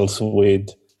themselves with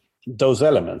those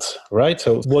elements, right?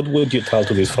 So what would you tell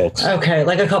to these folks? Okay,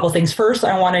 like a couple things. First,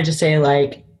 I wanted to say,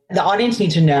 like, the audience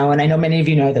needs to know, and I know many of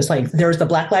you know this, like, there's the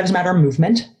Black Lives Matter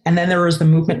movement, and then there is the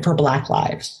movement for Black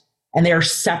Lives. And they are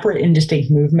separate and distinct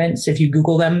movements. If you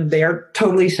Google them, they are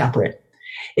totally separate.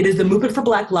 It is the movement for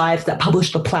Black Lives that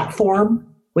published a platform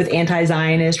with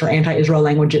anti-Zionist or anti-Israel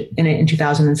language in it in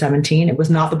 2017. It was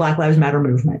not the Black Lives Matter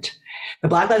movement. The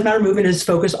Black Lives Matter movement is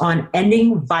focused on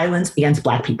ending violence against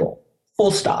Black people.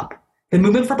 Full stop. The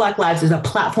movement for Black Lives is a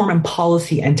platform and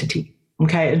policy entity.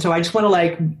 Okay. And so I just want to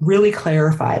like really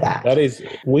clarify that. That is,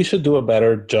 we should do a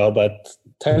better job at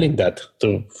telling that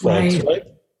to folks, right?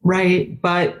 Right.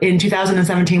 But in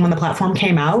 2017, when the platform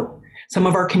came out, some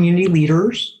of our community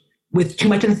leaders, with too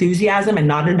much enthusiasm and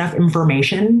not enough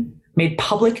information, made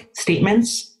public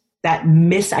statements that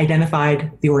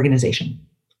misidentified the organization.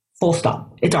 Full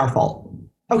stop. It's our fault.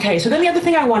 Okay. So then the other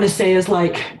thing I want to say is,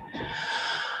 like,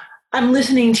 I'm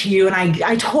listening to you and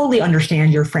I totally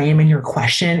understand your frame and your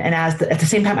question. And at the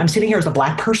same time, I'm sitting here as a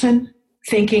Black person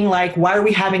thinking, like, why are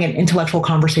we having an intellectual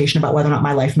conversation about whether or not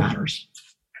my life matters?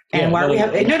 And why are we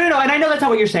have no. And I know that's not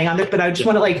what you're saying on this, but I just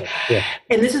want to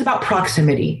and this is about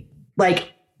proximity.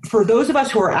 Like, for those of us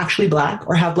who are actually Black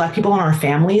or have Black people in our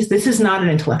families, this is not an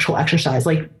intellectual exercise.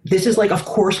 Like, this is like, of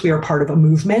course we are part of a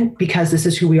movement because this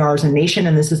is who we are as a nation.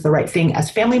 And this is the right thing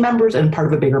as family members and part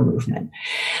of a bigger movement.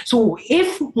 So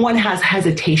if one has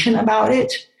hesitation about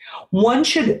it, one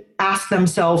should ask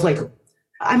themselves, like,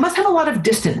 I must have a lot of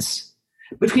distance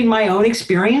between my own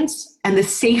experience and the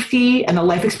safety and the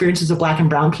life experiences of Black and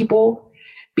brown people,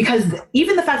 because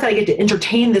even the fact that I get to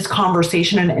entertain this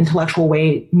conversation in an intellectual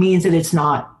way means that it's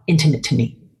not intimate to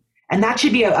me. And that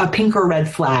should be a pink or red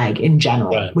flag in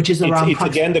general, right. Which is around. It's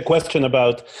again the question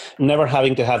about never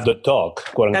having to have the talk,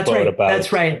 quote unquote, about.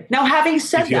 That's right. Now, having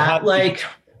said that,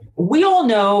 we all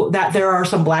know that there are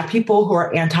some Black people who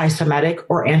are anti-Semitic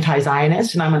or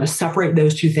anti-Zionist, and I'm going to separate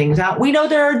those two things out. We know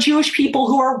there are Jewish people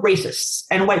who are racists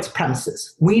and white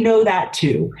supremacists. We know that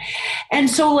too. And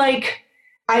so, like,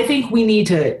 I think we need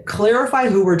to clarify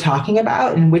who we're talking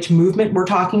about and which movement we're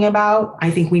talking about.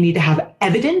 I think we need to have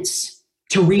evidence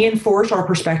to reinforce our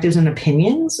perspectives and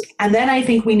opinions. And then I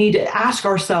think we need to ask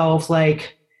ourselves,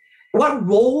 like, what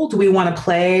role do we want to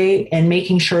play in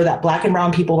making sure that Black and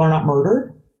brown people are not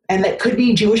murdered? And that could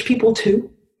be Jewish people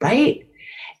too, right?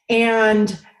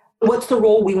 And what's the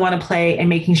role we want to play in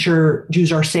making sure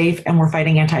Jews are safe and we're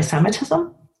fighting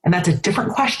anti-Semitism? And that's a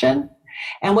different question.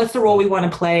 And what's the role we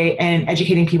want to play in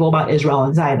educating people about Israel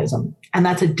and Zionism? And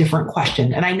that's a different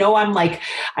question. And I know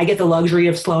I get the luxury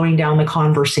of slowing down the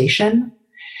conversation.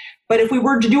 But if we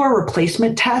were to do a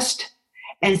replacement test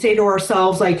and say to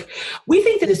ourselves, like, we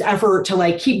think that this effort to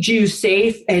like keep Jews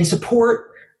safe and support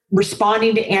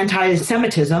responding to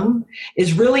anti-Semitism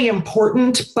is really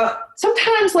important, but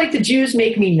sometimes like the Jews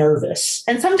make me nervous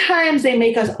and sometimes they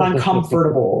make us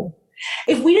uncomfortable.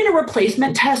 If we did a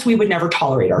replacement test, we would never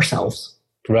tolerate ourselves.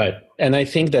 Right. And I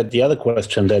think that the other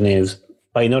question then is,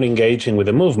 by not engaging with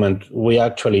the movement, we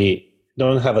actually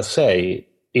don't have a say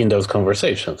in those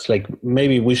conversations. Like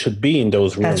maybe we should be in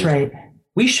those rooms. That's right.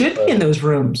 We should be in those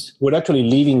rooms. We're actually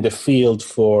leaving the field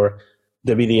for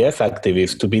the BDS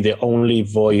activists to be the only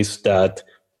voice that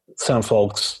some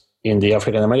folks in the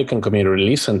African American community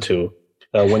listen to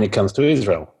when it comes to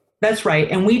Israel. That's right.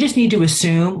 And we just need to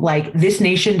assume like this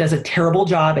nation does a terrible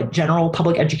job at general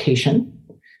public education.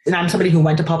 And I'm somebody who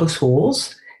went to public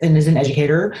schools and is an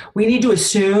educator. We need to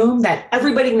assume that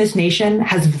everybody in this nation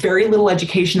has very little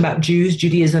education about Jews,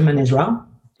 Judaism, and Israel.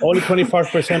 Only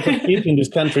 25% of kids in this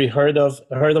country heard of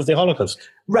the Holocaust.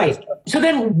 Right. So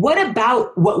then what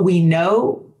about what we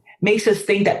know makes us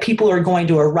think that people are going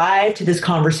to arrive to this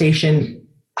conversation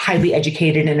highly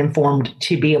educated and informed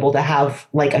to be able to have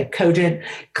like a cogent,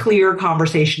 clear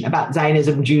conversation about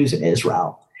Zionism, Jews, and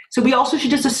Israel? So we also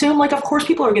should just assume, like, of course,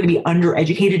 people are going to be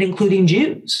undereducated, including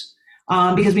Jews,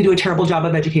 because we do a terrible job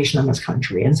of education in this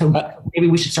country. And so maybe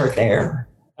we should start there.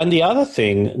 And the other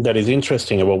thing that is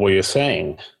interesting about what you're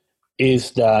saying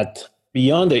is that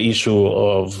beyond the issue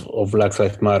of Black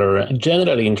Lives Matter,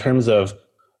 generally in terms of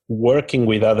working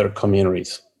with other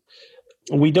communities,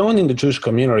 we don't in the Jewish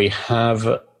community have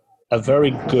a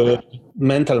very good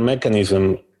mental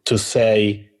mechanism to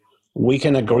say we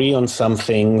can agree on some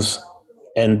things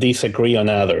and disagree on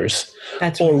others.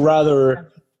 That's or right.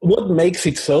 Rather, what makes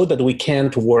it so that we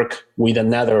can't work with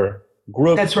another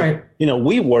group? That's right. You know,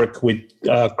 we work with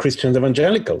Christian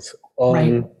evangelicals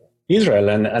on Israel,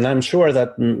 and I'm sure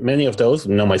that many of those,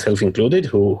 myself included,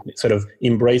 who sort of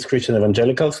embrace Christian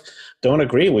evangelicals, don't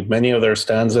agree with many of their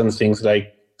stands on things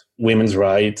like women's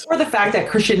rights. Or the fact that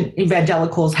Christian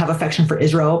evangelicals have affection for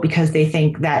Israel because they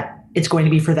think that it's going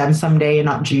to be for them someday and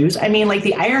not Jews. I mean, like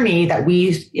the irony that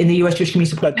we in the U.S. Jewish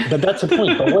community support. But that's the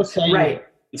point. But what's saying, right.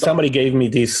 Somebody gave me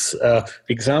this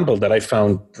example that I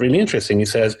found really interesting. He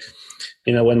says,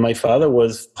 when my father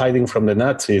was hiding from the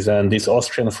Nazis and this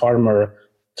Austrian farmer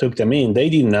took them in, they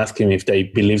didn't ask him if they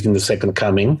believed in the second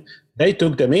coming. They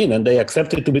took them in and they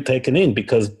accepted to be taken in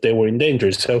because they were in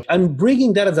danger. So I'm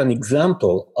bringing that as an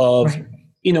example of,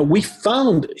 we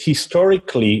found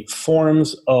historically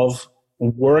forms of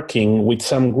working with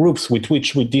some groups with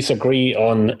which we disagree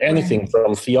on anything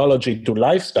from theology to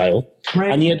lifestyle,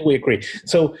 and yet we agree.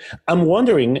 So I'm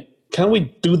wondering, can we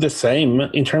do the same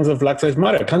in terms of Black Lives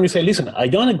Matter? Can we say, listen, I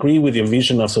don't agree with your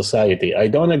vision of society. I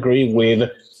don't agree with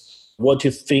what you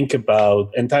think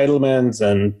about entitlements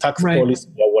and tax policy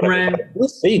or whatever. But we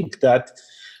think that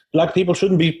Black people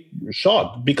shouldn't be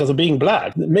shot because of being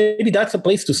Black. Maybe that's a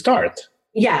place to start.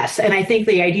 Yes. And I think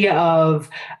the idea of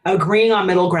agreeing on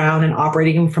middle ground and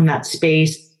operating from that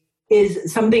space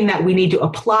is something that we need to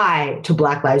apply to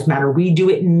Black Lives Matter. We do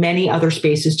it in many other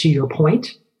spaces, to your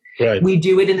point. Right. We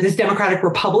do it in this democratic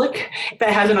republic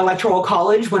that has an electoral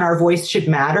college when our voice should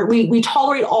matter. We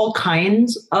tolerate all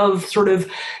kinds of sort of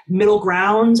middle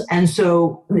grounds. And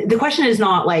so the question is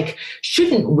not like,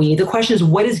 shouldn't we? The question is,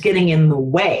 what is getting in the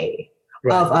way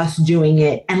of us doing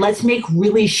it? And let's make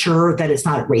really sure that it's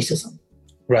not racism.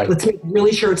 Right. Let's make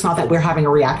really sure it's not that we're having a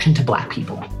reaction to Black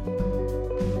people.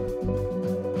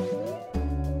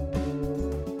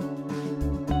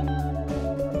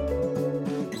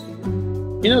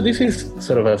 This is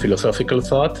sort of a philosophical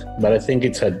thought, but I think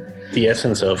it's at the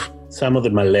essence of some of the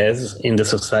malaise in the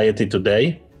society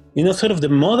today. Sort of the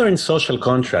modern social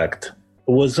contract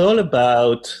was all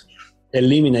about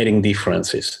eliminating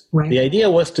differences. Right. The idea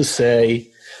was to say,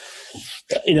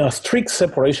 a strict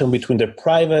separation between the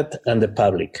private and the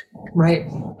public. Right.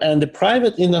 And the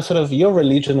private, sort of your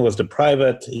religion was the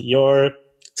private, your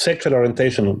sexual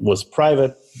orientation was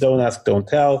private, don't ask, don't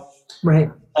tell. Right.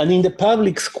 And in the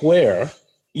public square,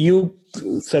 you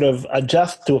sort of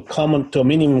adjust to a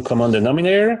minimum common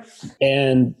denominator,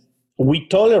 and we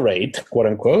tolerate, quote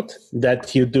unquote,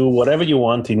 that you do whatever you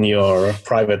want in your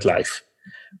private life.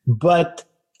 But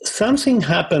something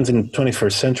happens in the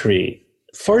 21st century.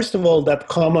 First of all, that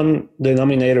common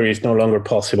denominator is no longer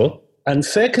possible. And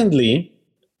secondly,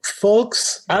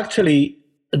 folks actually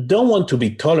don't want to be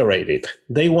tolerated.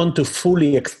 They want to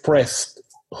fully express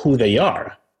who they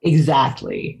are.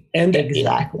 Exactly. And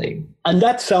exactly. And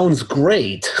that sounds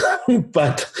great,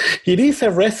 but it is a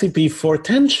recipe for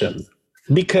tension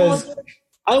because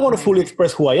I want to fully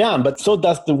express who I am, but so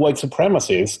does the white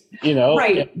supremacist, you know?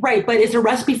 Right. But it's a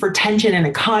recipe for tension in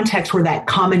a context where that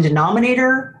common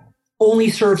denominator only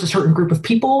serves a certain group of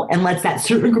people and lets that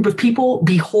certain group of people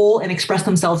be whole and express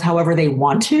themselves however they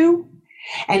want to.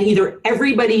 And either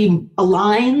everybody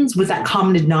aligns with that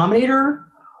common denominator,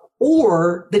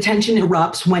 or the tension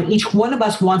erupts when each one of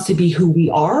us wants to be who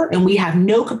we are and we have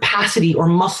no capacity or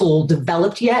muscle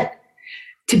developed yet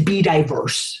to be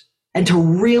diverse and to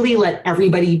really let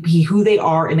everybody be who they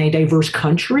are in a diverse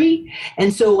country.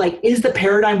 And so like, is the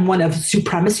paradigm one of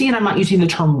supremacy? And I'm not using the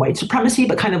term white supremacy,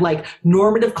 but kind of like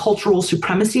normative cultural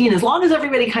supremacy. And as long as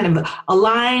everybody kind of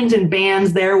aligns and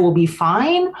bands there, we'll be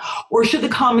fine. Or should the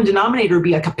common denominator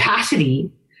be a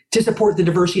capacity to support the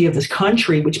diversity of this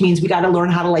country, which means we got to learn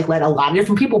how to like let a lot of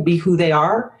different people be who they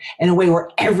are in a way where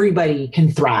everybody can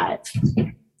thrive.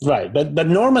 Right. But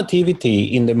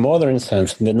normativity in the modern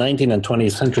sense, in the 19th and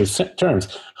 20th century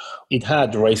terms, it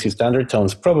had racist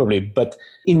undertones probably, but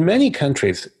in many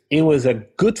countries, it was a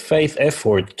good faith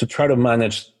effort to try to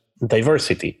manage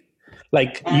diversity.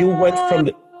 Like you went from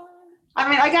the... I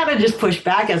mean, I got to just push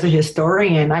back as a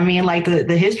historian. I mean, like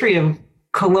the history of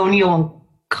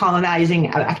colonizing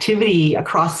activity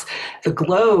across the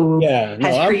globe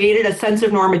has created a sense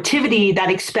of normativity that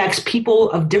expects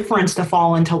people of difference to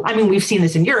fall into, I mean, we've seen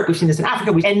this in Europe, we've seen this in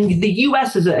Africa, and the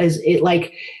US is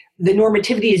like, the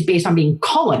normativity is based on being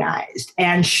colonized.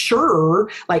 And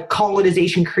sure, like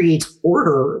colonization creates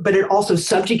order, but it also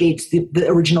subjugates the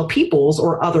original peoples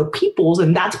or other peoples,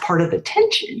 and that's part of the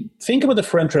tension. Think about the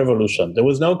French Revolution. There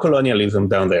was no colonialism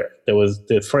down there. There was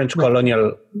the French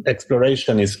colonial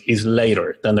exploration is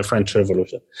later than the French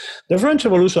Revolution. The French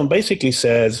Revolution basically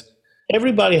says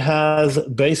everybody has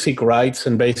basic rights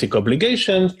and basic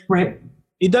obligations. Right.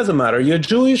 It doesn't matter. You're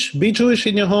Jewish, be Jewish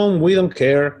in your home. We don't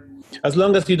care. As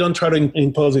long as you don't try to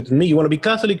impose it on me. You want to be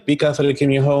Catholic in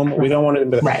your home. We don't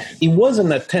want to. Right. It was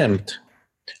an attempt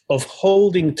of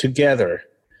holding together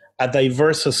a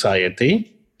diverse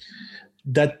society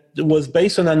that was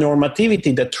based on a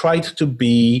normativity that tried to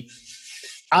be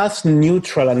as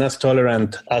neutral and as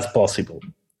tolerant as possible.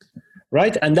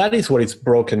 Right? And that is where it's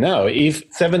broken now. If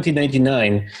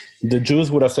 1789, the Jews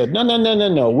would have said,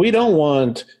 no, we don't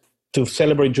want to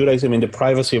celebrate Judaism in the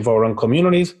privacy of our own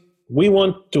communities. We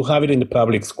want to have it in the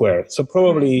public square. So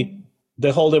probably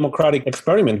the whole democratic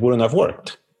experiment wouldn't have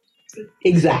worked.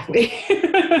 Exactly.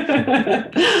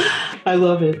 I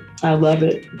love it.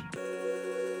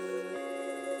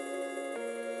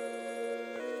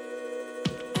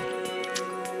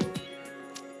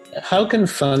 How can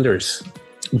funders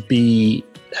be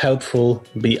helpful,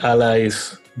 be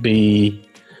allies, be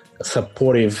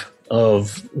supportive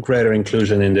of greater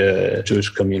inclusion in the Jewish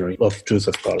community of Jews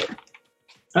of color?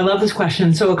 I love this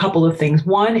question. So a couple of things.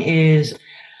 One is,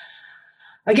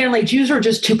 again, like Jews are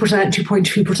just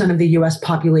 2.2% of the US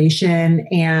population,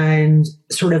 and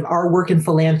sort of our work in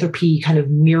philanthropy kind of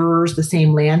mirrors the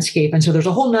same landscape. And so there's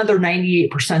a whole nother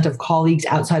 98% of colleagues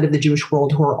outside of the Jewish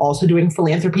world who are also doing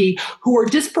philanthropy, who are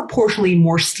disproportionately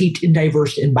more steeped in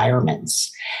diverse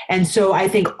environments. And so I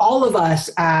think all of us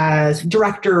as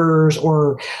directors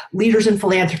or leaders in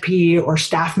philanthropy or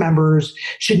staff members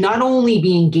should not only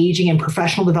be engaging in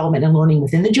professional development and learning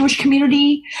within the Jewish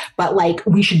community, but like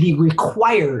we should be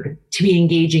required to be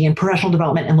engaging in professional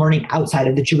development and learning outside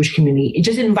of the Jewish community,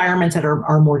 just in environments that are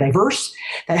more diverse,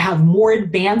 that have more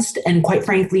advanced and quite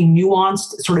frankly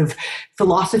nuanced sort of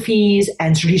philosophies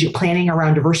and strategic planning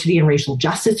around diversity and racial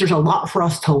justice. There's a lot for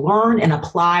us to learn and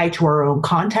apply to our own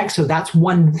context. So that's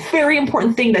one very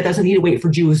important thing that doesn't need to wait for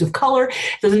Jews of color,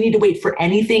 doesn't need to wait for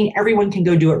anything. Everyone can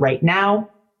go do it right now.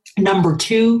 Number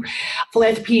two,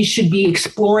 philanthropy should be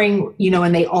exploring,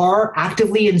 and they are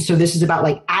actively. And so this is about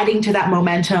like adding to that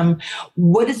momentum.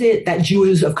 What is it that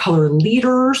Jews of color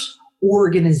leaders,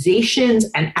 organizations,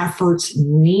 and efforts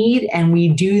need? And we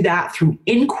do that through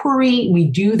inquiry. We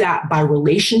do that by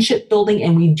relationship building.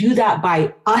 And we do that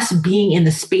by us being in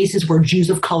the spaces where Jews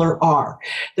of color are.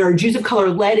 There are Jews of color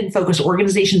led and focused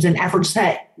organizations and efforts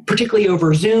that, particularly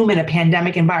over Zoom in a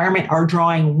pandemic environment, are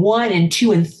drawing 100 and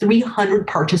 200 and 300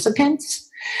 participants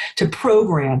to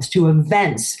programs, to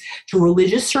events, to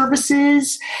religious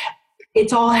services.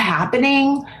 It's all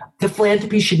happening. The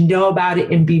philanthropy should know about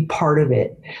it and be part of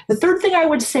it. The third thing I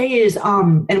would say is,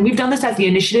 and we've done this at the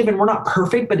initiative, and we're not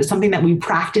perfect, but it's something that we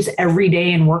practice every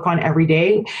day and work on every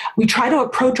day. We try to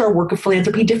approach our work of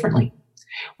philanthropy differently.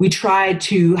 We try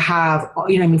to have,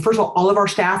 first of all of our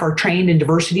staff are trained in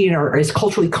diversity and are as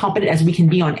culturally competent as we can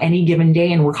be on any given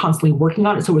day, and we're constantly working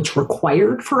on it. So it's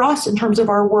required for us in terms of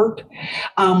our work.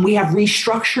 We have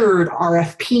restructured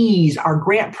RFPs, our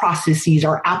grant processes,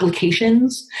 our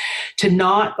applications to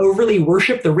not overly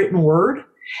worship the written word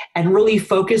and really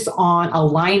focus on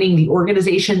aligning the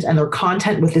organizations and their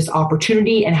content with this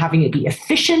opportunity and having it be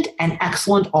efficient and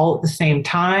excellent all at the same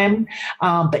time,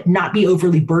 but not be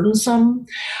overly burdensome.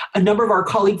 A number of our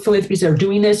colleague philanthropies are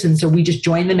doing this, and so we just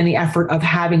join them in the effort of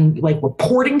having like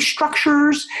reporting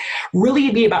structures really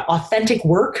be about authentic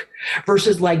work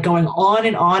versus like going on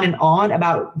and on and on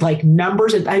about like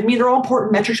numbers. I mean, they're all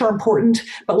important, metrics are important,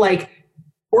 but like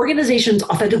organizations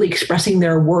authentically expressing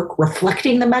their work,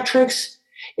 reflecting the metrics,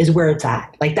 is where it's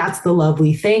at. Like, that's the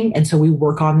lovely thing. And so we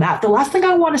work on that. The last thing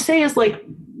I want to say is like,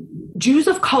 Jews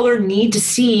of color need to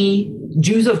see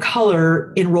Jews of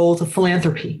color in roles of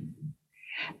philanthropy.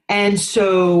 And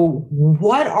so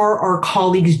what are our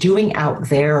colleagues doing out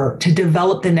there to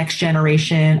develop the next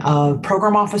generation of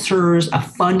program officers, of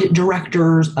fund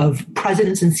directors, of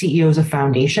presidents and CEOs of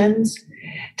foundations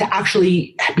to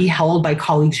actually be held by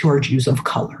colleagues who are Jews of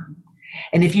color?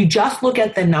 And if you just look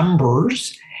at the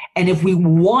numbers, and if we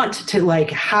want to like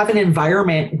have an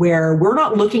environment where we're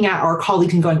not looking at our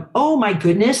colleagues and going, oh my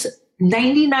goodness,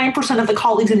 99% of the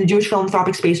colleagues in the Jewish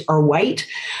philanthropic space are white,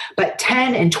 but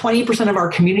 10 and 20% of our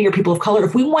community are people of color.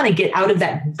 If we want to get out of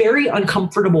that very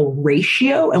uncomfortable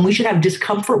ratio, and we should have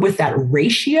discomfort with that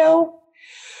ratio,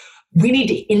 we need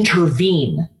to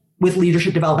intervene with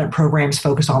leadership development programs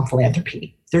focused on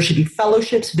philanthropy. There should be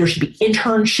fellowships, there should be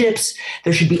internships,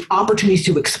 there should be opportunities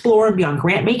to explore and be on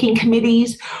grant-making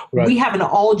committees. Right. We have an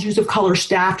all Jews of color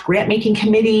staffed grant-making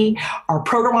committee. Our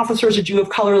program officers are Jew of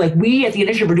color. Like, we at the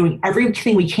initiative are doing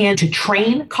everything we can to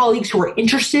train colleagues who are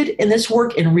interested in this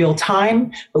work in real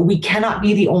time, but we cannot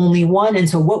be the only one. And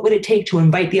so what would it take to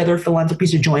invite the other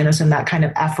philanthropies to join us in that kind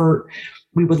of effort?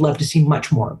 We would love to see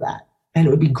much more of that. And it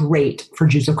would be great for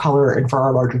Jews of color and for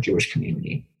our larger Jewish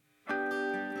community.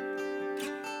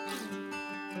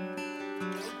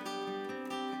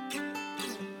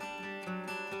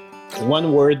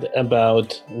 One word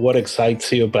about what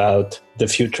excites you about the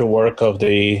future work of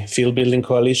the Field Building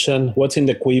Coalition. What's in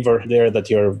the quiver there that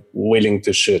you're willing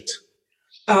to shoot?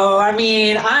 Oh, I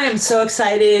mean, I am so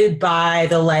excited by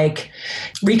the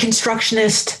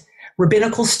Reconstructionist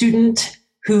rabbinical student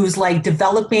who's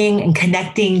developing and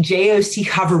connecting JOC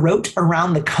Chavarot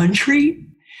around the country.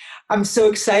 I'm so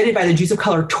excited by the Jews of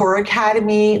Color Torah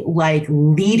Academy,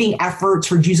 leading efforts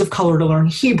for Jews of color to learn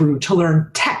Hebrew, to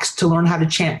learn text, to learn how to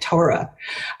chant Torah.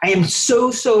 I am so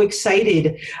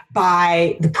excited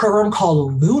by the program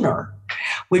called Lunar,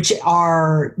 which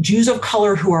are Jews of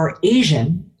color who are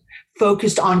Asian,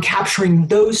 focused on capturing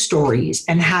those stories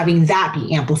and having that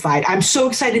be amplified. I'm so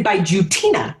excited by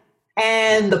Jutina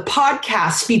and the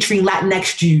podcast featuring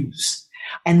Latinx Jews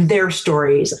and their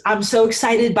stories. I'm so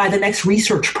excited by the next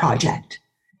research project.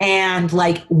 And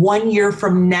 1 year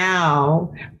from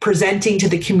now, presenting to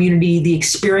the community the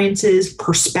experiences,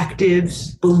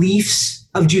 perspectives, beliefs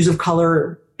of Jews of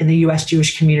color in the U.S.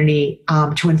 Jewish community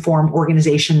to inform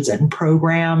organizations and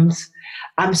programs.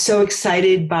 I'm so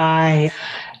excited by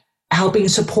helping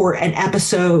support an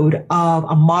episode of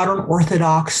a modern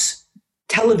Orthodox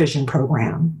television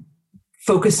program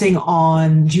focusing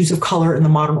on Jews of color in the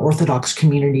modern Orthodox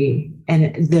community,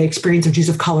 and the experience of Jews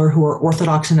of color who are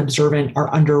Orthodox and observant are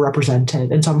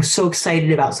underrepresented. And so I'm so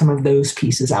excited about some of those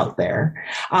pieces out there.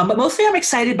 But mostly I'm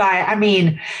excited by,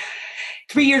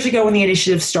 3 years ago when the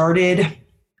initiative started,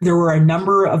 there were a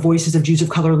number of voices of Jews of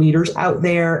color leaders out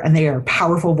there, and they are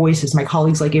powerful voices. My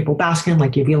colleagues like April Baskin,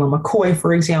 like Yavila McCoy,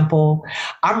 for example.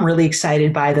 I'm really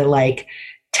excited by the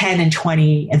 10 and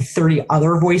 20 and 30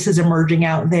 other voices emerging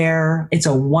out there. It's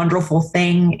a wonderful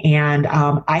thing. And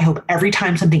I hope every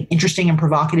time something interesting and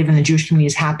provocative in the Jewish community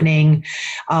is happening,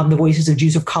 the voices of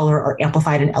Jews of color are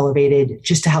amplified and elevated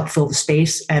just to help fill the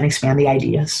space and expand the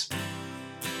ideas.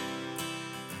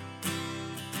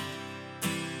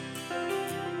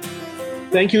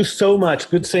 Thank you so much.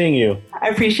 Good seeing you. I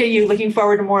appreciate you. Looking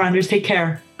forward to more, Anders. Take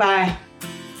care. Bye.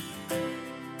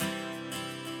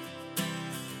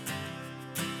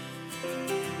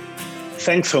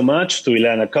 Thanks so much to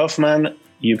Ilana Kaufman.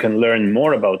 You can learn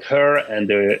more about her and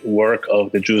the work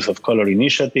of the Jews of Color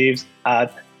Initiatives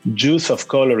at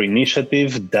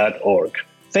jewsofcolorinitiative.org.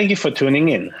 Thank you for tuning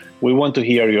in. We want to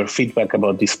hear your feedback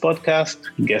about this podcast,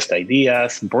 guest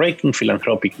ideas, breaking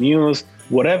philanthropic news,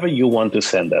 whatever you want to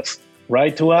send us.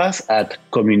 Write to us at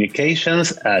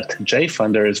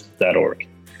communications@jfunders.org.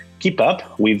 Keep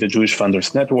up with the Jewish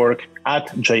Funders Network at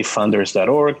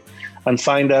jfunders.org. and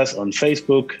find us on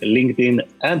Facebook, LinkedIn,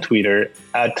 and Twitter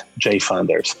at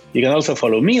JFounders. You can also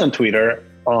follow me on Twitter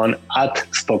on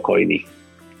 @Spokojny.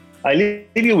 I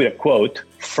leave you with a quote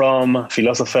from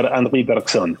philosopher Henri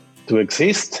Bergson. To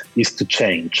exist is to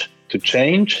change. To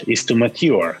change is to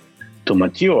mature. To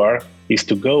mature is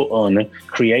to go on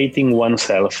creating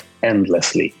oneself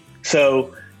endlessly.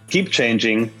 So keep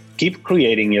changing, keep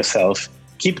creating yourself,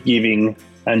 keep giving,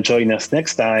 and join us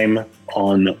next time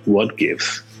on What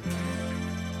Gives.